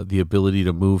the ability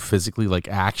to move physically, like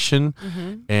action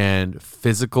and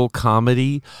physical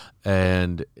comedy,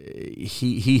 and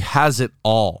he has it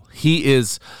all. He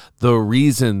is the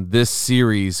reason this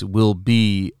series will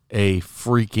be a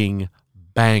freaking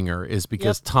banger, is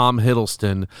because Tom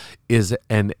Hiddleston is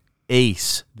an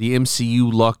ace. The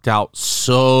MCU lucked out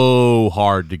so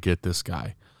hard to get this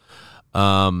guy.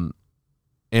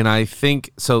 And I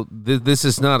think, so this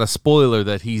is not a spoiler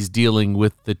that he's dealing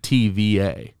with the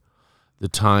TVA, the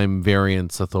Time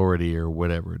Variance Authority or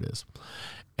whatever it is.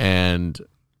 And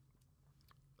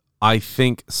I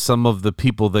think some of the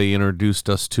people they introduced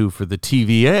us to for the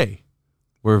TVA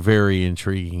were very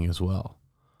intriguing as well.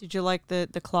 Did you like the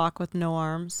clock with no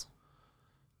arms?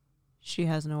 She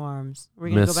has no arms. We're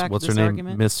going to go back what's to this her name?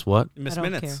 argument? Miss what? Miss I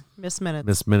don't Minutes. care. Miss Minutes.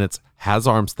 Miss Minutes has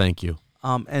arms, thank you.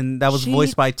 And that was She-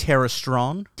 voiced by Tara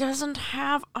Strong. Doesn't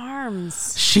have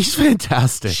arms. She's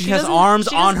fantastic. She has doesn't- arms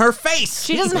she on doesn't- her face.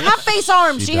 She doesn't have face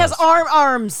arms. She She has does.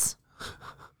 arms.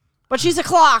 But she's a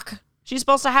clock. She's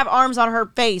supposed to have arms on her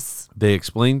face. They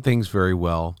explain things very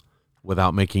well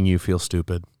without making you feel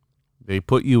stupid. They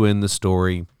put you in the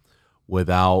story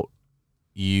without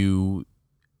you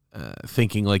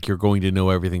thinking like you're going to know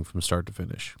everything from start to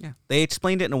finish. Yeah, they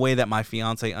explained it in a way that my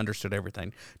fiance understood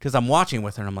everything. Because I'm watching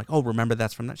with her, and I'm like, "Oh, remember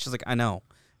that's from that." She's like, "I know."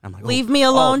 And I'm like, Leave me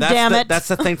alone, that's damn it. That's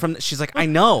the thing from. She's like, "I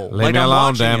know." Leave me I'm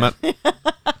alone, watching damn it.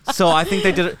 So I think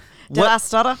they did it. Did I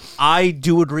stutter? I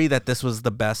do agree that this was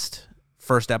the best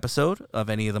first episode of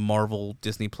any of the Marvel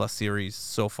Disney Plus series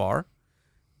so far.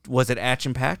 Was it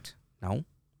action-packed? No.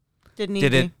 Didn't need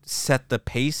Did it me. set the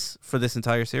pace for this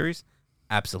entire series?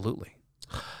 Absolutely.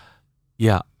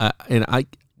 Yeah, and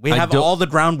We I have don't- all the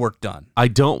groundwork done. I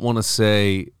don't want to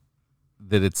say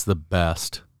that it's the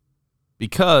best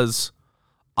because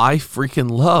I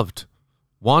freaking loved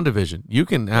WandaVision. You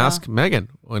can ask Megan.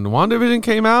 When WandaVision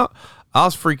came out, I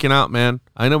was freaking out, man.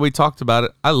 I know we talked about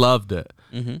it. I loved it.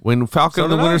 When Falcon So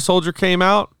and the did Winter I. Soldier came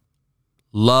out,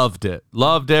 loved it.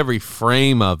 Loved every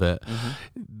frame of it.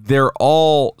 They're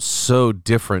all so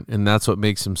different, and that's what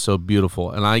makes them so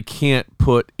beautiful. And I can't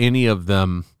put any of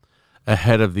them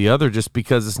ahead of the other just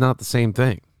because it's not the same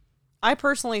thing. I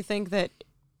personally think that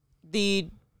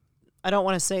I don't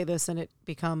want to say this and it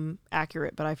become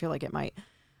accurate, but I feel like it might.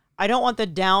 I don't want the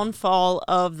downfall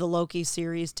of the Loki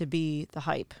series to be the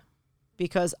hype,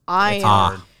 because It's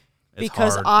hard.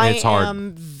 It's hard.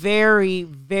 am very,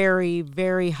 very,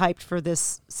 very hyped for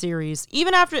this series.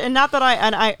 Even after, and not that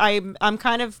I'm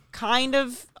kind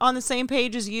of on the same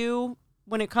page as you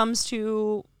when it comes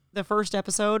to the first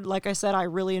episode. Like I said, I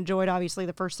really enjoyed obviously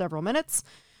the first several minutes.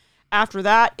 After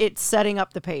that, it's setting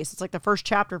up the pace. It's like the first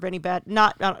chapter of any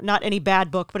not any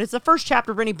bad book, but it's the first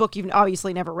chapter of any book you've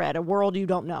obviously never read, a world you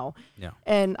don't know. Yeah.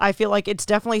 And I feel like it's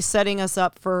definitely setting us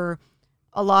up for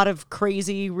a lot of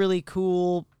crazy, really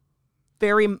cool,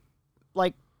 very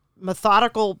like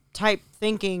methodical type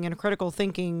thinking and critical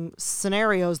thinking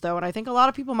scenarios, though. And I think a lot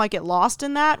of people might get lost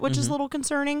in that, which is a little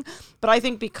concerning. But I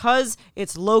think because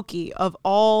it's Loki, of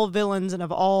all villains and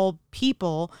of all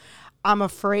people, I'm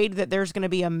afraid that there's going to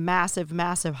be a massive,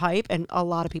 massive hype, and a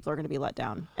lot of people are going to be let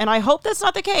down. And I hope that's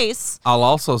not the case. I'll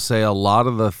also say a lot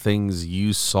of the things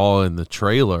you saw in the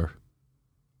trailer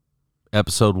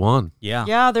episode 1. Yeah.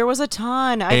 Yeah, there was a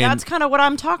ton. That's kind of what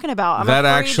I'm talking about. I'm that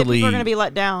afraid actually, that people are going to be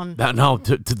let down. That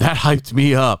hyped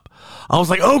me up. I was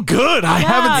like, oh, good. I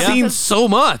haven't seen so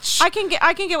much. I can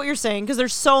get what you're saying because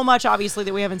there's so much obviously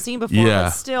that we haven't seen before. Yeah. But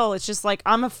still, it's just like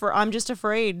I'm just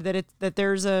afraid that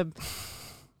there's a.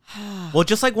 Well,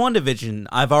 just like WandaVision,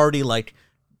 I've already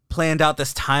planned out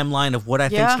this timeline of what I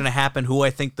think's going to happen, who I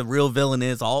think the real villain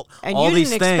is, all these things. And you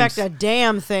didn't expect a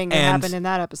damn thing to happen in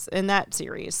that episode, in that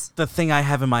series. The thing I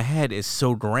have in my head is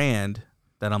so grand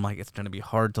that I'm like, it's going to be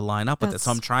hard to line up with it.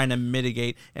 So I'm trying to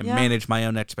mitigate and manage my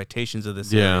own expectations of this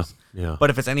series. Yeah. But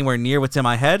if it's anywhere near what's in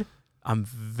my head, I'm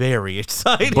very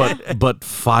excited. But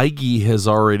Feige has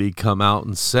already come out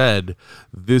and said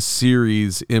this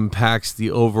series impacts the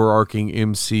overarching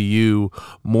MCU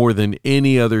more than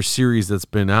any other series that's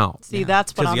been out. See,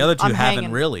 that's what the other two I'm haven't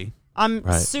hanging. really. I'm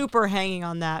super hanging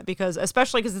on that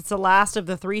especially because it's the last of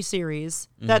the 3 series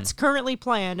that's currently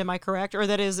planned. Am I correct? Or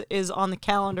that is on the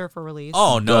calendar for release?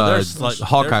 Oh no, there's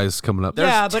Hawkeye's coming up.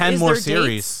 There's 10 more there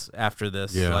series dates? After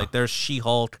this. Yeah. There's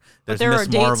She-Hulk. There's there Miss are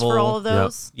dates Marvel. for all of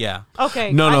those. Yep. Yeah.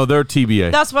 Okay. No, they're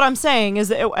TBA. That's what I'm saying. Is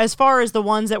that as far as the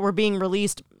ones that were being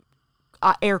released,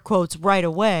 air quotes, right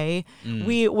away,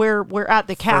 we're at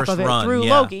the cap First of it run, through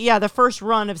yeah. Loki. Yeah, the first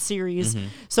run of series.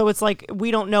 So it's like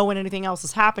we don't know when anything else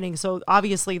is happening. So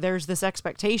obviously there's this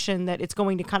expectation that it's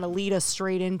going to kind of lead us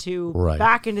straight into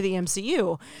back into the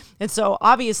MCU. And so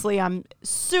obviously I'm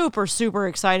super, super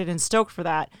excited and stoked for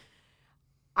that.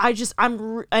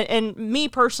 And me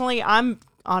personally, I'm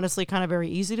honestly kind of very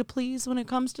easy to please when it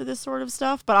comes to this sort of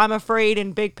stuff, but I'm afraid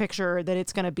in big picture that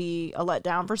it's going to be a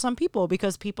letdown for some people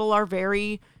because people are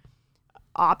very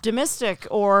optimistic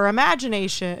or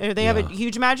imagination, or they have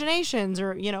huge imaginations,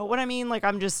 or you know what I mean? Like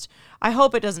I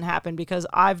hope it doesn't happen because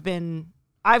I've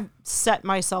set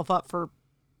myself up for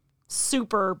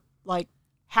super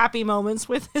happy moments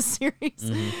with this series.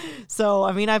 So,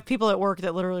 I mean, I have people at work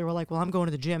that literally were like, well, I'm going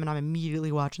to the gym and I'm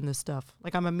immediately watching this stuff.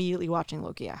 Like, I'm immediately watching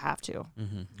Loki. I have to.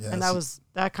 Yes. And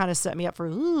that kind of set me up for,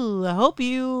 I hope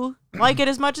you like it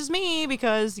as much as me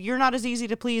because you're not as easy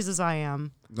to please as I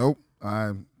am. Nope.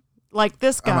 Like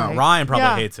this guy. Ryan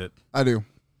probably hates it. I do.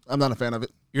 I'm not a fan of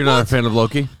it. You're not a fan of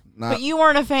Loki? Not. But you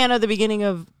weren't a fan of the beginning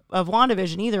of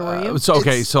WandaVision either, were you?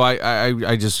 So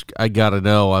I gotta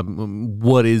know,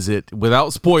 what is it,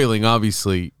 without spoiling,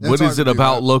 obviously, what is it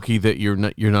about Loki that you're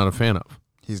not a fan of?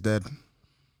 He's dead.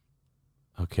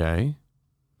 Okay.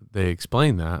 They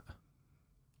explain that.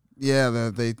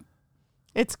 Yeah,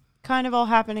 It's kind of all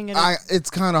happening in it's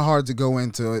kind of hard to go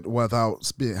into it without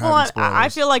having spoilers. I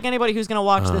feel like anybody who's going to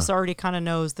watch this already kind of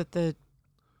knows that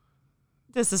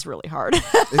this is really hard.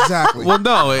 Exactly. Well,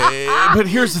 no, but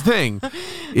here's the thing.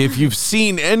 If you've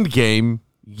seen Endgame,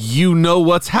 you know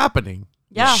what's happening.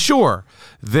 Yeah. Sure,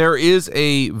 there is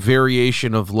a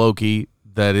variation of Loki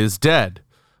that is dead,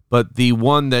 but the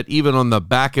one that even on the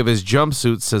back of his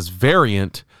jumpsuit says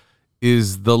variant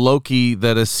is the Loki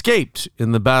that escaped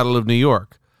in the Battle of New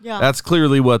York. Yeah. That's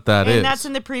clearly what that is. And that's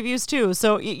in the previews too.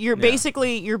 So you're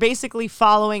basically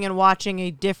following and watching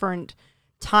a different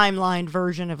timeline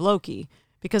version of Loki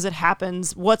because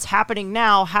what's happening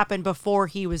now happened before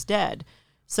he was dead.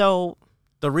 So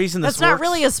the reason that's not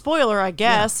really a spoiler, I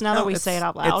guess, now that we say it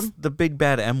out loud. It's the big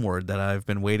bad M word that I've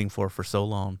been waiting for so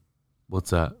long.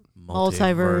 What's that?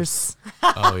 Multiverse.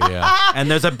 Oh, yeah. And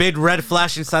there's a big red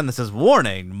flashing sign that says,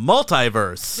 warning,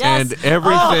 multiverse. And Yes.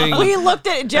 everything. We looked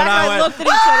at Jack and I looked at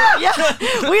each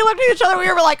other. Yeah. We looked at each other.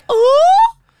 We were like, ooh.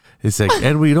 It's like,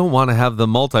 and we don't want to have the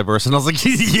multiverse. And I was like,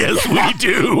 yes, we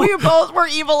do. We both were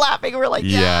evil laughing. We were like,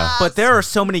 yes. But there are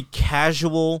so many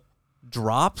casual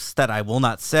drops that I will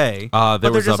not say.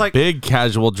 There was a big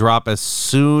casual drop as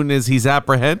soon as he's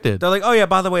apprehended. They're like, oh, yeah,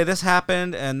 by the way, this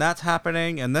happened, and that's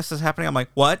happening, and this is happening. I'm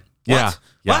like, what? Yeah.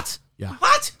 What? Yeah.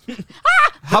 What?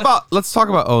 How about, let's talk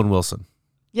about Owen Wilson.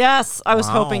 Yes, I was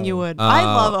hoping you would. I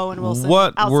love Owen Wilson.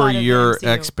 What outside were of the your MCU.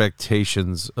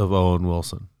 expectations of Owen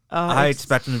Wilson? I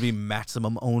expect him to be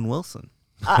maximum Owen Wilson.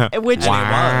 Which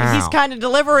Wow. he's kind of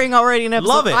delivering already in episode.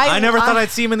 Love it. I never thought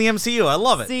I'd see him in the MCU. I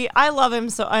love it. See, I love him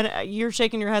so. You're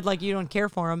shaking your head like you don't care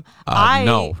for him.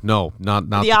 No, not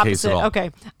the opposite. case at all. Okay,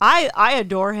 I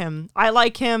adore him. I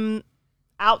like him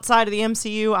outside of the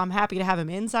MCU. I'm happy to have him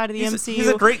inside of the MCU. He's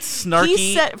a great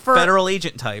snarky federal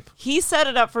agent type. He set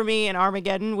it up for me in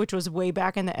Armageddon, which was way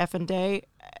back in the effing day,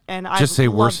 and I just say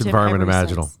worst him environment ever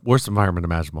imaginable. since. Worst environment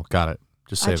imaginable. Got it.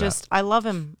 Just say that. I love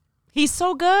him. He's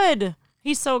so good.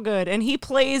 He's so good, and he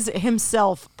plays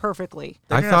himself perfectly.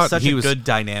 I thought such he a was good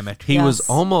dynamic. He was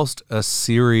almost a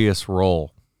serious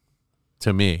role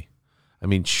to me. I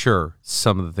mean, sure,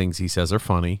 some of the things he says are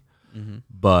funny,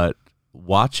 but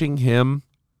watching him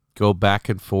go back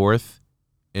and forth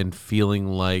and feeling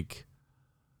like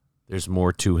there's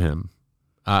more to him.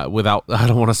 I don't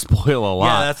want to spoil a lot.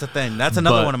 Yeah, that's the thing. That's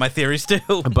another one of my theories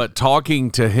too. But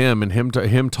talking to him and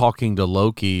him talking to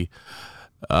Loki,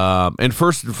 and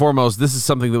first and foremost, this is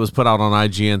something that was put out on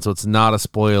IGN, so it's not a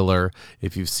spoiler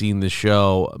if you've seen the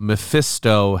show.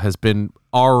 Mephisto has been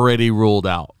already ruled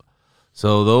out.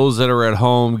 So those that are at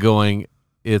home going,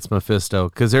 it's Mephisto,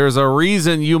 because there's a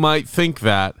reason you might think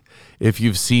that if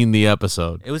you've seen the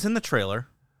episode. It was in the trailer.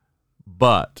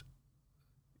 But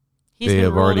they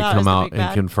have already come out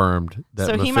and confirmed that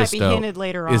so Mephisto he might be hinted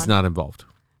later on. is not involved.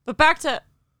 But back to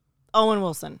Owen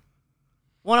Wilson.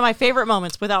 One of my favorite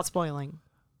moments, without spoiling.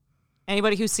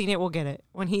 Anybody who's seen it will get it.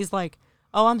 When he's like,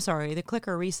 oh, I'm sorry, the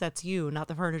clicker resets you, not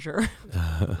the furniture.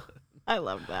 I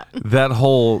love that. That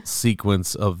whole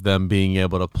sequence of them being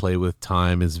able to play with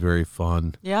time is very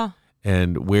fun. Yeah.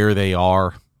 And where they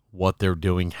are, what they're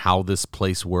doing, how this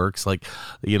place works. Like,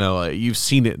 you've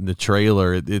seen it in the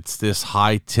trailer. It's this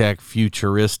high-tech,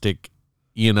 futuristic,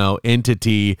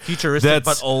 entity. Futuristic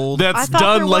but old. That's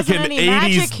done like an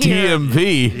 80s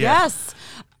DMV. Yes.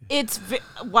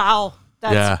 Wow.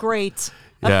 That's great.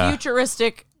 A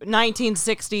futuristic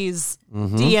 1960s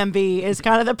DMV is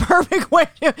kind of the perfect way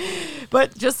to.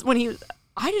 But just when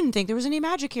I didn't think there was any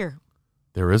magic here.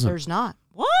 There isn't. There's not.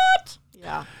 What?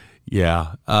 Yeah.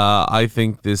 Yeah. I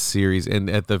think this series, and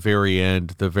at the very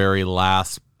end, the very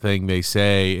last thing they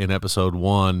say in episode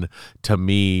 1 to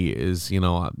me is,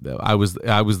 I was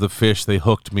the fish. They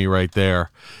hooked me right there.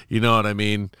 You know what I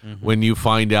mean? Mm-hmm. When you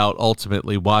find out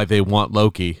ultimately why they want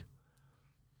Loki,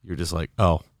 you're just like,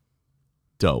 oh,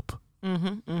 dope.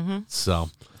 So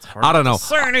I don't know.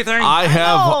 Say anything. I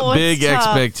have big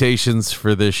expectations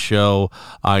for this show.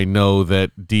 I know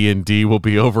that D&D will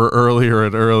be over earlier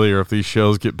and earlier if these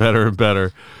shows get better and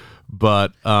better.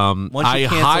 But I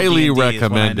highly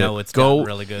recommend it. Go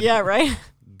really good. Yeah, right.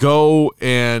 Go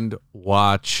and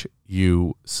watch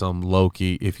you some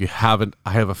Loki. If you haven't,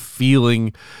 I have a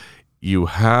feeling you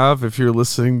have, if you're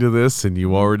listening to this and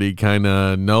you already kind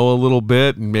of know a little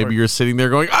bit, and maybe you're sitting there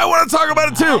going, I want to talk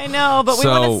about it too. I know, but we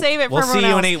want to save it for everyone else. We'll see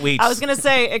you in 8 weeks. I was going to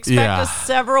say, expect us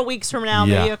several weeks from now,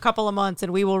 maybe a couple of months,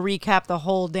 and we will recap the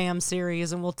whole damn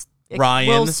series, and we'll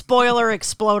spoiler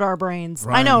explode our brains.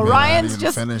 I know, Ryan's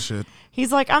just finish it. He's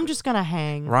like, I'm just going to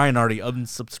hang. Ryan already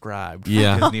unsubscribed.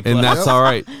 Yeah, and that's all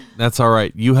right. That's all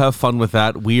right. You have fun with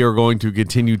that. We are going to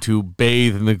continue to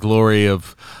bathe in the glory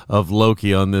of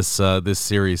Loki on this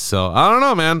series. So, I don't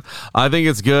know, man. I think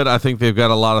it's good. I think they've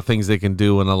got a lot of things they can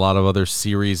do and a lot of other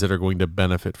series that are going to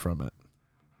benefit from it.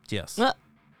 Yes.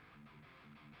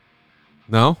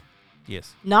 No?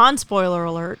 Yes. Non-spoiler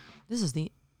alert. This is the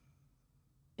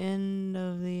end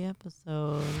of the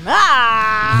episode.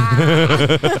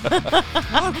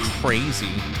 Crazy.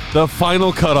 The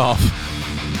final cutoff.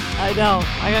 I know.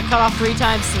 I got cut off 3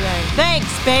 times today.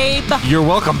 Thanks, babe. You're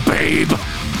welcome, babe.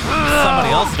 Somebody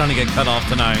else is going to get cut off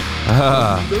tonight.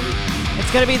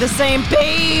 It's going to be the same,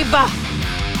 babe.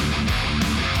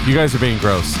 You guys are being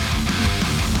gross.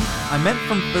 I meant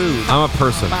from food. I'm a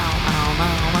person. I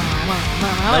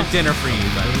have dinner for you,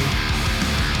 buddy.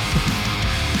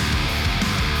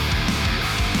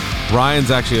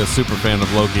 Ryan's actually a super fan of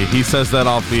Loki. He says that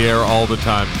off the air all the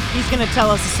time. He's going to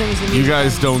tell us as soon as the music You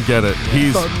guys ends. don't get it.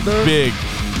 He's big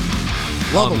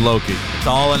on Loki. It's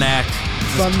all an act.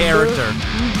 It's his character.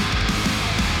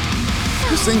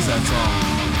 Who sings that song?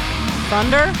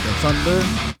 Thunder? The thunder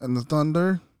and the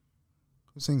thunder.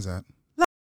 Who sings that?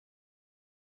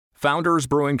 Founders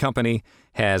Brewing Company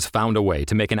has found a way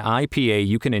to make an IPA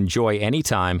you can enjoy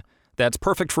anytime that's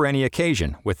perfect for any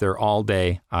occasion with their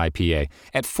all-day IPA.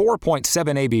 At 4.7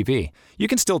 ABV, you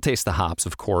can still taste the hops,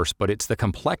 of course, but it's the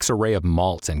complex array of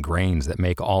malts and grains that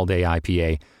make all-day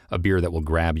IPA a beer that will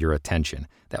grab your attention.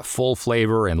 That full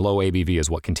flavor and low ABV is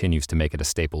what continues to make it a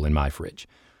staple in my fridge.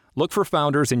 Look for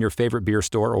Founders in your favorite beer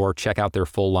store or check out their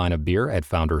full line of beer at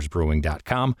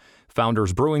foundersbrewing.com.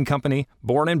 Founders Brewing Company,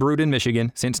 born and brewed in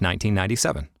Michigan since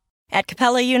 1997. At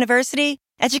Capella University,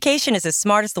 education is as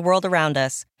smart as the world around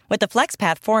us. With the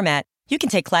FlexPath format, you can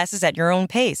take classes at your own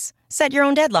pace, set your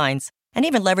own deadlines, and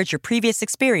even leverage your previous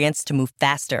experience to move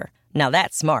faster. Now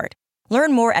that's smart.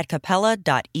 Learn more at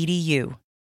capella.edu.